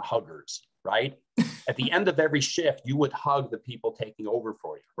became huggers, right? At the end of every shift, you would hug the people taking over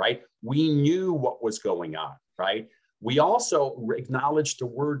for you, right? We knew what was going on, right? We also acknowledged the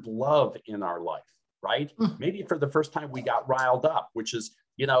word love in our life, right? Maybe for the first time we got riled up, which is,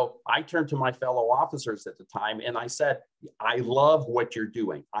 I turned to my fellow officers at the time and I said, I love what you're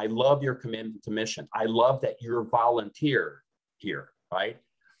doing. I love your commitment to mission. I love that you're a volunteer here, right?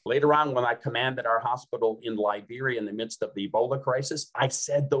 Later on, when I commanded our hospital in Liberia in the midst of the Ebola crisis, I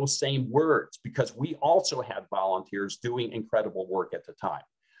said those same words because we also had volunteers doing incredible work at the time.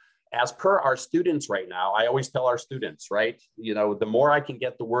 As per our students right now, I always tell our students, right? The more I can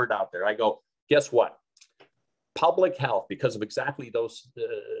get the word out there, I go, guess what? Public health, because of exactly those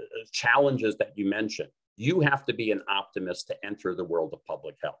challenges that you mentioned, You have to be an optimist to enter the world of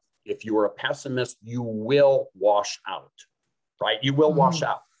public health. If you are a pessimist, you will wash out, right? You will wash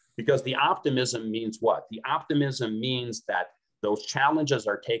out, because the optimism means what? The optimism means that those challenges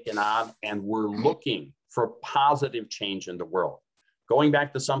are taken on and we're looking for positive change in the world. Going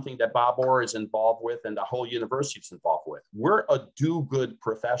back to something that Bob Orr is involved with and the whole university is involved with, we're a do-good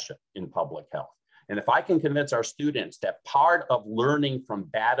profession in public health. And if I can convince our students that part of learning from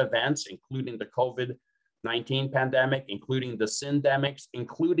bad events, including the COVID-19 pandemic, including the syndemics,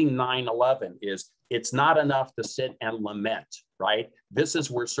 including 9/11, is it's not enough to sit and lament, right? This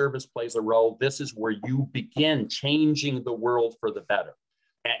is where service plays a role. This is where you begin changing the world for the better.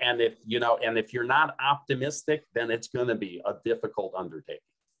 And if you're not optimistic, then it's going to be a difficult undertaking.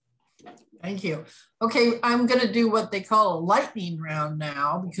 Thank you. Okay, I'm going to do what they call a lightning round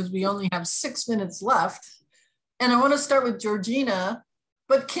now, because we only have 6 minutes left. And I want to start with Georgina,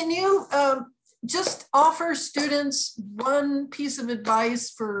 but can you just offer students one piece of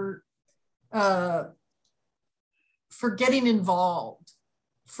advice for getting involved,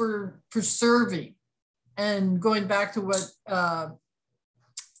 for serving, and going back to what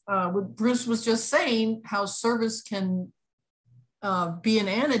Bruce was just saying, how service can be an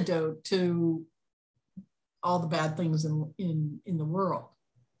antidote to all the bad things in the world.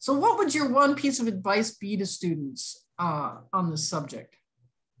 So what would your one piece of advice be to students on this subject?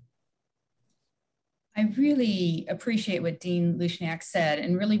 I really appreciate what Dean Lushniak said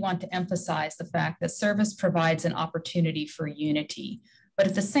and really want to emphasize the fact that service provides an opportunity for unity. But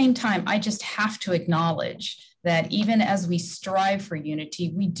at the same time, I just have to acknowledge that even as we strive for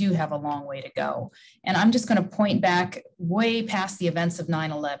unity, we do have a long way to go. And I'm just going to point back way past the events of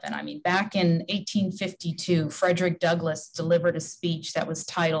 9/11. I mean, back in 1852, Frederick Douglass delivered a speech that was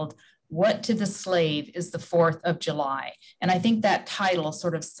titled, "What to the Slave is the 4th of July?" And I think that title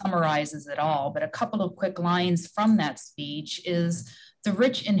sort of summarizes it all, but a couple of quick lines from that speech is, "The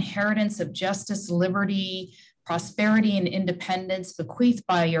rich inheritance of justice, liberty, prosperity, and independence bequeathed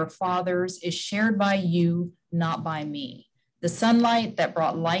by your fathers is shared by you, not by me. The sunlight that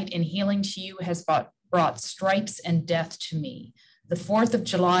brought light and healing to you has brought stripes and death to me. The 4th of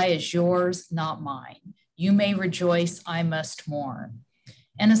July is yours, not mine. You may rejoice, I must mourn."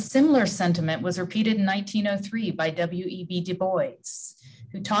 And a similar sentiment was repeated in 1903 by W.E.B. Du Bois,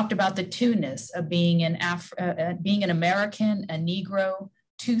 who talked about the two-ness of being an American, a Negro,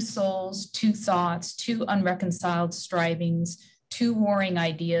 two souls, two thoughts, two unreconciled strivings, two warring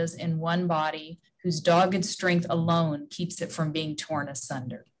ideas in one body, whose dogged strength alone keeps it from being torn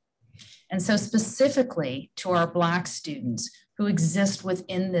asunder. And so specifically to our Black students who exist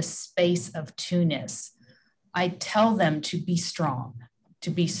within this space of two-ness, I tell them to be strong,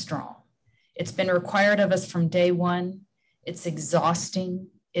 to be strong. It's been required of us from day one. It's exhausting,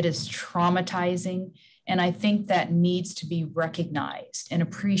 it is traumatizing, and I think that needs to be recognized and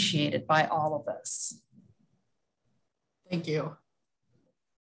appreciated by all of us. Thank you.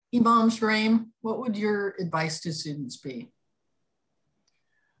 Imam Shraim, what would your advice to students be?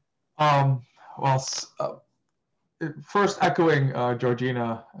 First echoing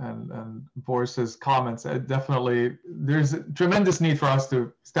Georgina and Boris's comments, definitely there's a tremendous need for us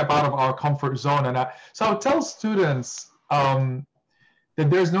to step out of our comfort zone. And so I would tell students that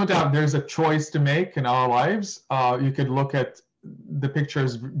there's no doubt there's a choice to make in our lives. You could look at the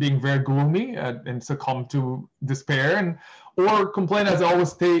pictures being very gloomy and succumb to despair, or complain, as I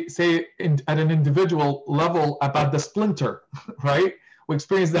always say, at an individual level about the splinter, right? We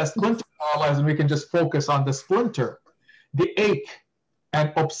experience that splinter in our lives and we can just focus on the splinter, the ache,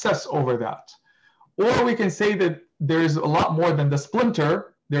 and obsess over that. Or we can say that there's a lot more than the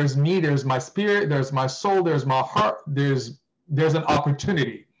splinter. There's me, there's my spirit, there's my soul, there's my heart, there's an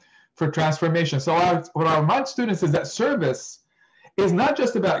opportunity for transformation. So what I remind students is that service is not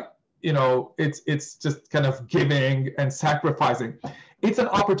just about, it's just kind of giving and sacrificing. It's an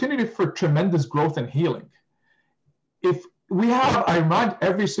opportunity for tremendous growth and healing. I remind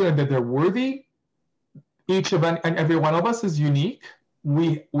every student that they're worthy. Each and every one of us is unique.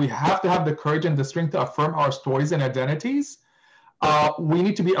 We have to have the courage and the strength to affirm our stories and identities. We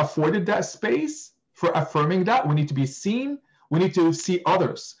need to be afforded that space for affirming that. We need to be seen. We need to see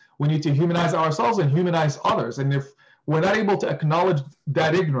others. We need to humanize ourselves and humanize others. And if we're not able to acknowledge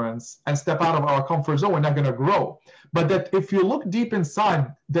that ignorance and step out of our comfort zone, we're not going to grow. But that if you look deep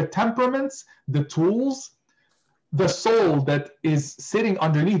inside, the temperaments, the tools, the soul that is sitting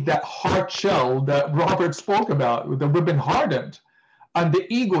underneath that hard shell that Robert spoke about, that we've been hardened, and the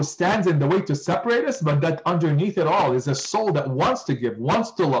ego stands in the way to separate us, but that underneath it all is a soul that wants to give,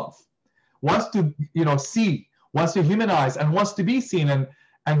 wants to love, wants to see, wants to humanize, and wants to be seen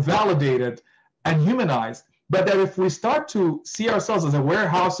and validated. and humanized. But that if we start to see ourselves as a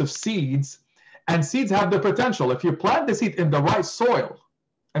warehouse of seeds, and seeds have the potential, if you plant the seed in the right soil,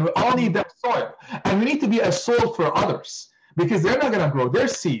 and we all need that soil, and we need to be a soil for others, because they're not going to grow their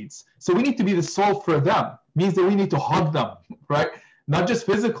seeds. So we need to be the soil for them. Means that we need to hug them, right? Not just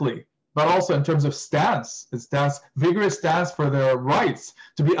physically, but also in terms of vigorous stance for their rights,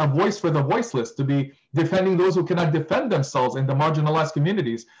 to be a voice for the voiceless, to be defending those who cannot defend themselves in the marginalized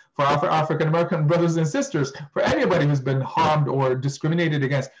communities, for African-American brothers and sisters, for anybody who's been harmed or discriminated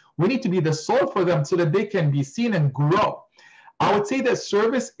against. We need to be the soil for them so that they can be seen and grow. I would say that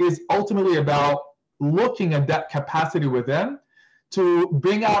service is ultimately about looking at that capacity within to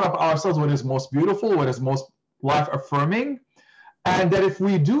bring out of ourselves what is most beautiful, what is most life affirming. And that if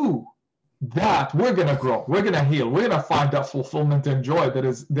we do that, we're going to grow, we're going to heal, we're going to find that fulfillment and joy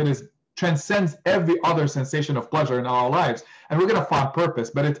that transcends every other sensation of pleasure in our lives. And we're going to find purpose,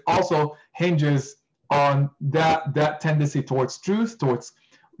 but it also hinges on that tendency towards truth, towards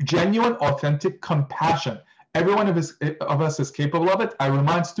genuine, authentic compassion. Every one of us is capable of it. I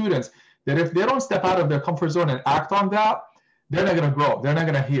remind students that if they don't step out of their comfort zone and act on that, they're not going to grow. They're not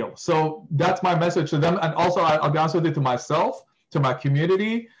going to heal. So that's my message to them. And also, I'll be honest with you, to myself, to my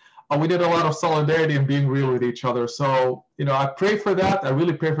community. We did a lot of solidarity and being real with each other. So, I pray for that. I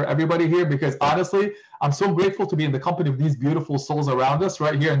really pray for everybody here, because honestly, I'm so grateful to be in the company of these beautiful souls around us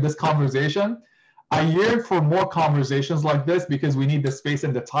right here in this conversation. I yearn for more conversations like this, because we need the space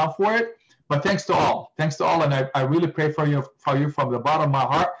and the time for it. But thanks to all. And I really pray for you from the bottom of my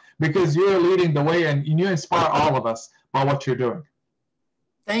heart, because you're leading the way and you inspire all of us by what you're doing.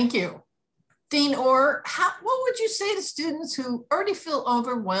 Thank you. Dean Orr, what would you say to students who already feel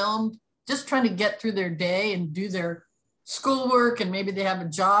overwhelmed, just trying to get through their day and do their schoolwork, and maybe they have a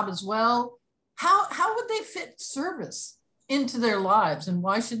job as well? How would they fit service into their lives, and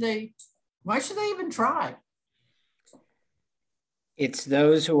why should they even try? It's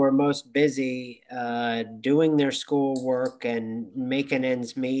those who are most busy doing their schoolwork and making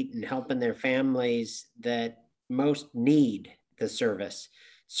ends meet and helping their families that most need the service.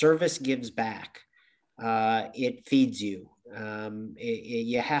 Service gives back. It feeds you.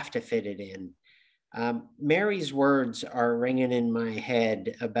 You have to fit it in. Mary's words are ringing in my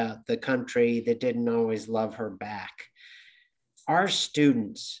head about the country that didn't always love her back. Our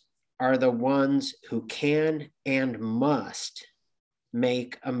students are the ones who can and must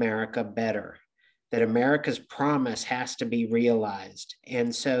make America better, that America's promise has to be realized.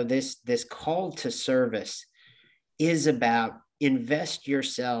 And so this call to service is about invest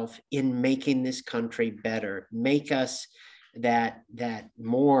yourself in making this country better, make us that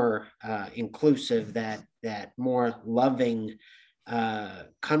more inclusive, that more loving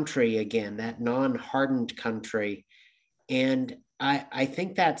country again, that non-hardened country. And I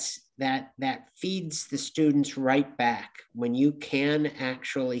think that feeds the students right back when you can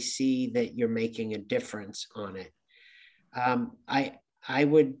actually see that you're making a difference on it. I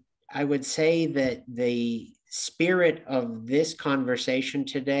would say that the spirit of this conversation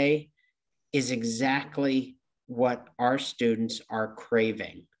today is exactly what our students are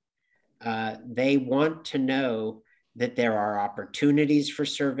craving. They want to know that there are opportunities for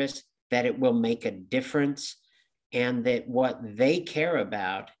service, that it will make a difference, and that what they care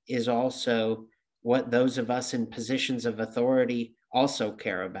about is also what those of us in positions of authority also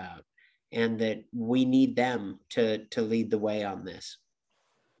care about, and that we need them to lead the way on this.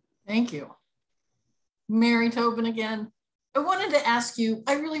 Thank you. Mary Tobin again. I wanted to ask you,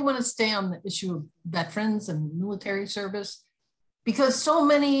 I really want to stay on the issue of veterans and military service, because so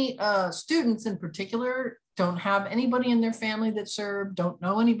many students in particular don't have anybody in their family that served, don't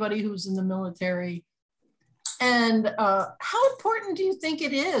know anybody who's in the military. And how important do you think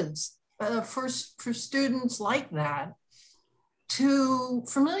it is for students like that to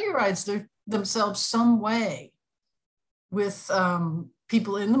familiarize themselves some way with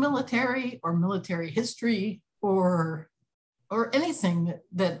people in the military or military history or anything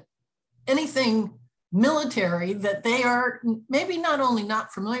military that they are maybe not only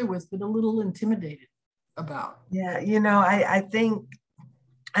not familiar with, but a little intimidated about? Yeah, I think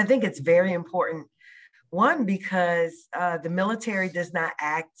it's very important. One, because the military does not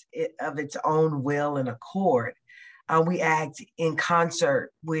act of its own will and accord. We act in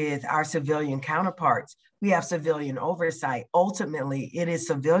concert with our civilian counterparts. We have civilian oversight. Ultimately, it is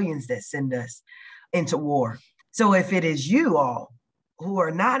civilians that send us into war. So if it is you all who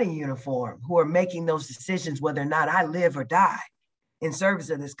are not in uniform, who are making those decisions whether or not I live or die in service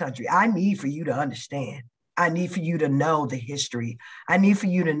of this country, I need for you to understand. I need for you to know the history. I need for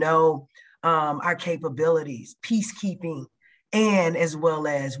you to know our capabilities, peacekeeping, and as well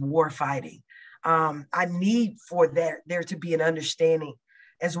as war fighting. I need for there to be an understanding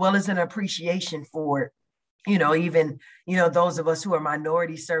as well as an appreciation for, even, those of us who are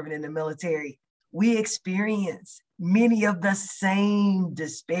minorities serving in the military, we experience many of the same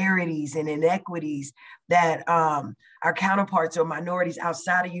disparities and inequities that our counterparts or minorities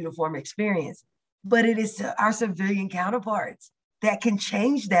outside of uniform experience. But it is our civilian counterparts that can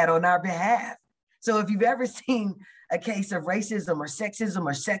change that on our behalf. So if you've ever seen a case of racism or sexism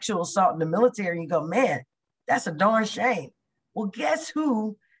or sexual assault in the military, you go, man, that's a darn shame. Well, guess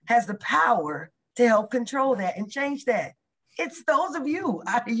who has the power to help control that and change that? It's those of you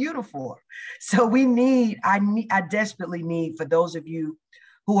out of uniform. So I desperately need for those of you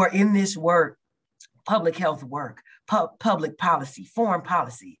who are in this work, public health work, public policy, foreign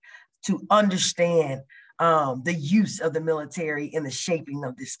policy, to understand the use of the military in the shaping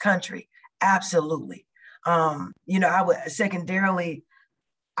of this country. Absolutely. I would secondarily,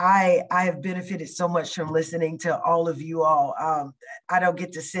 I have benefited so much from listening to all of you all. I don't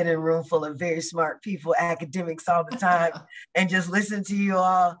get to sit in a room full of very smart people, academics all the time, and just listen to you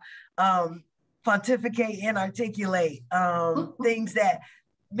all pontificate and articulate things that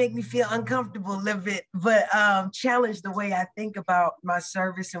make me feel uncomfortable a little bit, but challenge the way I think about my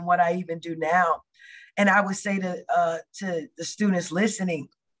service and what I even do now. And I would say to the students listening,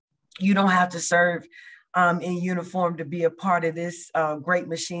 you don't have to serve in uniform to be a part of this great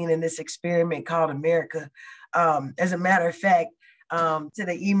machine and this experiment called America. As a matter of fact, to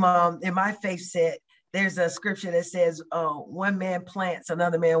the imam in my faith set, there's a scripture that says, one man plants,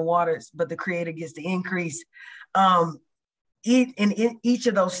 another man waters, but the creator gets the increase. In each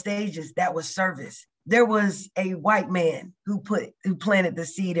of those stages, that was service. There was a white man who planted the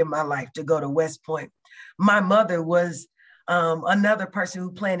seed in my life to go to West Point. My mother was another person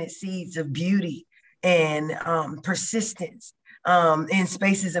who planted seeds of beauty and persistence in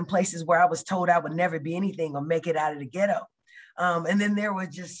spaces and places where I was told I would never be anything or make it out of the ghetto. And then there were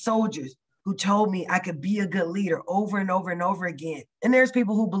just soldiers who told me I could be a good leader over and over and over again. And there's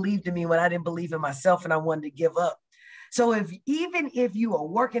people who believed in me when I didn't believe in myself and I wanted to give up. So even if you are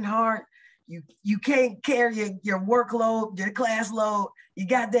working hard, you can't carry your workload, your class load, you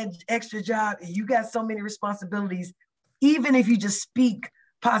got that extra job, and you got so many responsibilities, even if you just speak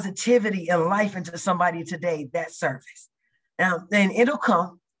positivity and life into somebody today, that's service. And it'll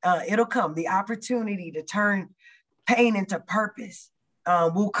come. The opportunity to turn pain into purpose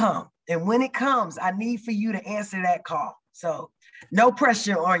will come. And when it comes, I need for you to answer that call. So no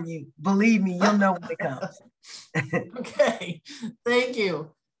pressure on you. Believe me, you'll know when it comes. Okay, thank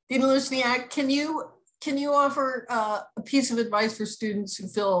you. Dean Lushniak, can you offer a piece of advice for students who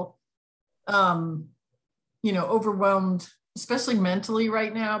feel, overwhelmed, especially mentally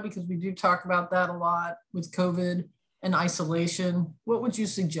right now, because we do talk about that a lot with COVID and isolation? What would you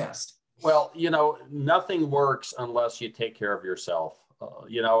suggest? Well, nothing works unless you take care of yourself.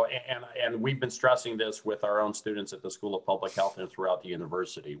 And we've been stressing this with our own students at the School of Public Health and throughout the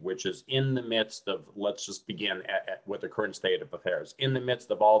university, which is in the midst of, let's just begin with the current state of affairs, in the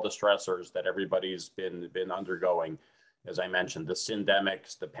midst of all the stressors that everybody's been undergoing. As I mentioned, the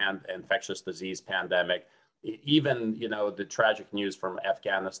syndemics, the infectious disease pandemic, even, the tragic news from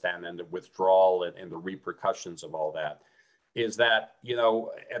Afghanistan and the withdrawal and the repercussions of all that, is that,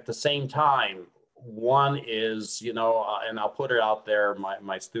 at the same time, one is, and I'll put it out there,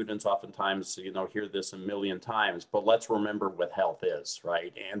 my students oftentimes, hear this a million times, but let's remember what health is,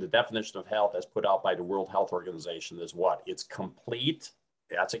 right? And the definition of health as put out by the World Health Organization is what? It's complete,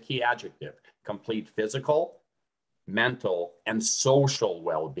 that's a key adjective, complete physical, mental, and social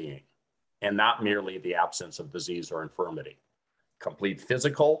well-being, and not merely the absence of disease or infirmity. Complete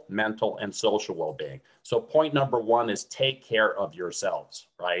physical, mental, and social well-being. So point number one is take care of yourselves,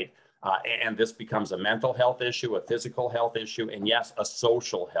 right? And this becomes a mental health issue, a physical health issue, and yes, a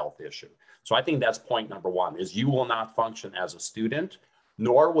social health issue. So I think that's point number one, is you will not function as a student,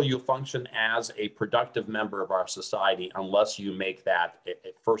 nor will you function as a productive member of our society unless you make that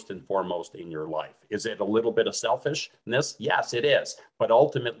first and foremost in your life. Is it a little bit of selfishness? Yes, it is. But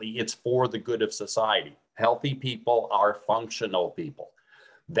ultimately, it's for the good of society. Healthy people are functional people.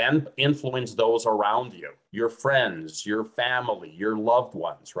 Then influence those around you, your friends, your family, your loved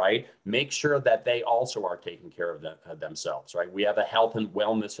ones, right? Make sure that they also are taking care of themselves, right? We have a health and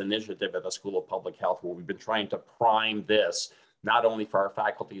wellness initiative at the School of Public Health where we've been trying to prime this, not only for our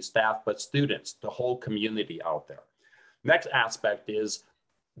faculty, staff, but students, the whole community out there. Next aspect is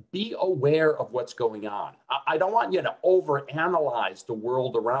be aware of what's going on. I don't want you to overanalyze the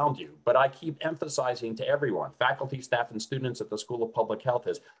world around you, but I keep emphasizing to everyone, faculty, staff, and students at the School of Public Health,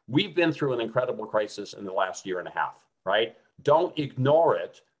 is we've been through an incredible crisis in the last year and a half, right? Don't ignore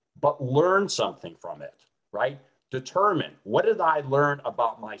it. but learn something from it, right? Determine, what did I learn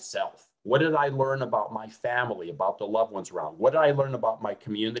about myself? What did I learn about my family, about the loved ones around? What did I learn about my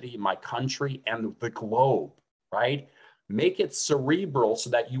community, my country, and the globe, right? Make it cerebral so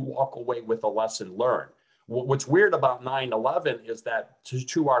that you walk away with a lesson learned. What's weird about 9/11 is that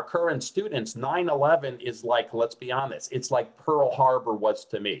to our current students, 9/11 is like, let's be honest, it's like Pearl Harbor was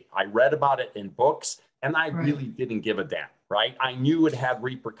to me. I read about it in books and I really didn't give a damn, right? I knew it had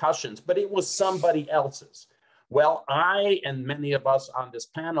repercussions, but it was somebody else's. Well, I and many of us on this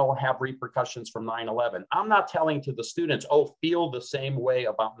panel have repercussions from 9/11. I'm not telling to the students, oh, feel the same way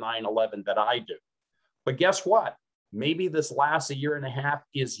about 9/11 that I do. But guess what? Maybe this last a year and a half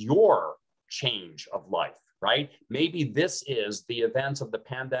is your change of life, right? Maybe this is the events of the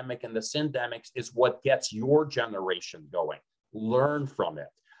pandemic and the syndemics is what gets your generation going. Learn from it.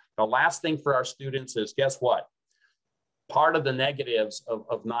 The last thing for our students is, guess what? Part of the negatives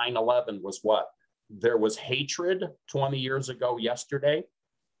of 9/11 was what? There was hatred 20 years ago yesterday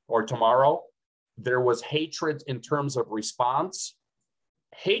or tomorrow. There was hatred in terms of response.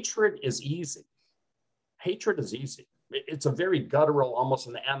 Hatred is easy. Hatred is easy. It's a very guttural, almost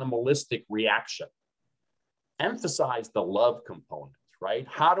an animalistic reaction. Emphasize the love component, right?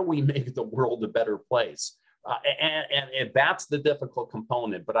 How do we make the world a better place? And that's the difficult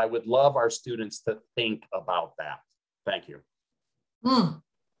component, but I would love our students to think about that. Thank you.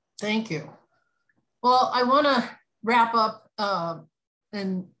 Thank you. Well, I want to wrap up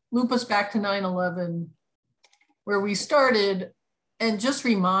and loop us back to 9/11, where we started, and just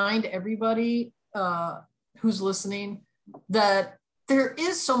remind everybody who's listening that there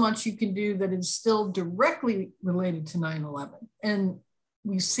is so much you can do that is still directly related to 9/11. And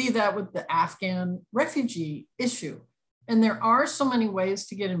we see that with the Afghan refugee issue. And there are so many ways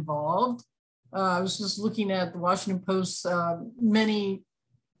to get involved. I was just looking at the Washington Post's many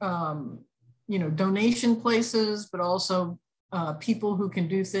donation places, but also people who can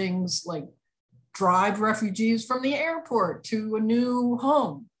do things like drive refugees from the airport to a new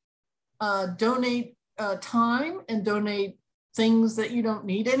home, donate time and donate things that you don't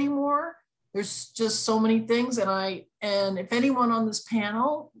need anymore. There's just so many things. And if anyone on this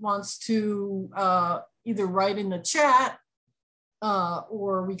panel wants to either write in the chat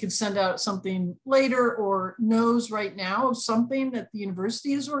or we could send out something later, or knows right now of something that the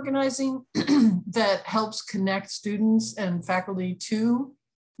university is organizing that helps connect students and faculty to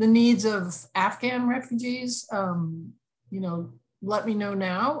the needs of Afghan refugees, let me know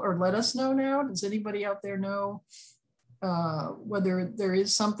now, or let us know now. Does anybody out there know whether there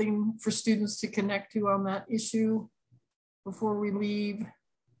is something for students to connect to on that issue before we leave?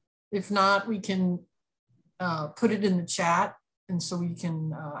 If not, we can put it in the chat, and so we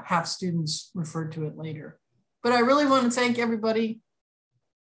can have students refer to it later. But I really want to thank everybody.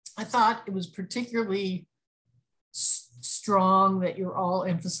 I thought it was particularly strong that you're all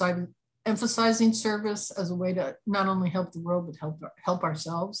emphasizing service as a way to not only help the world, but help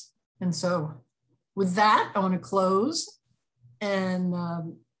ourselves. And so with that, I want to close and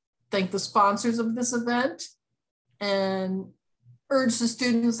thank the sponsors of this event and urge the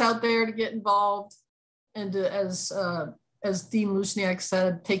students out there to get involved and to, as Dean Lushniak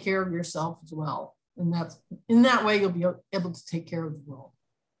said, take care of yourself as well. And that's in that way, you'll be able to take care of the world.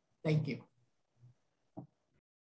 Thank you.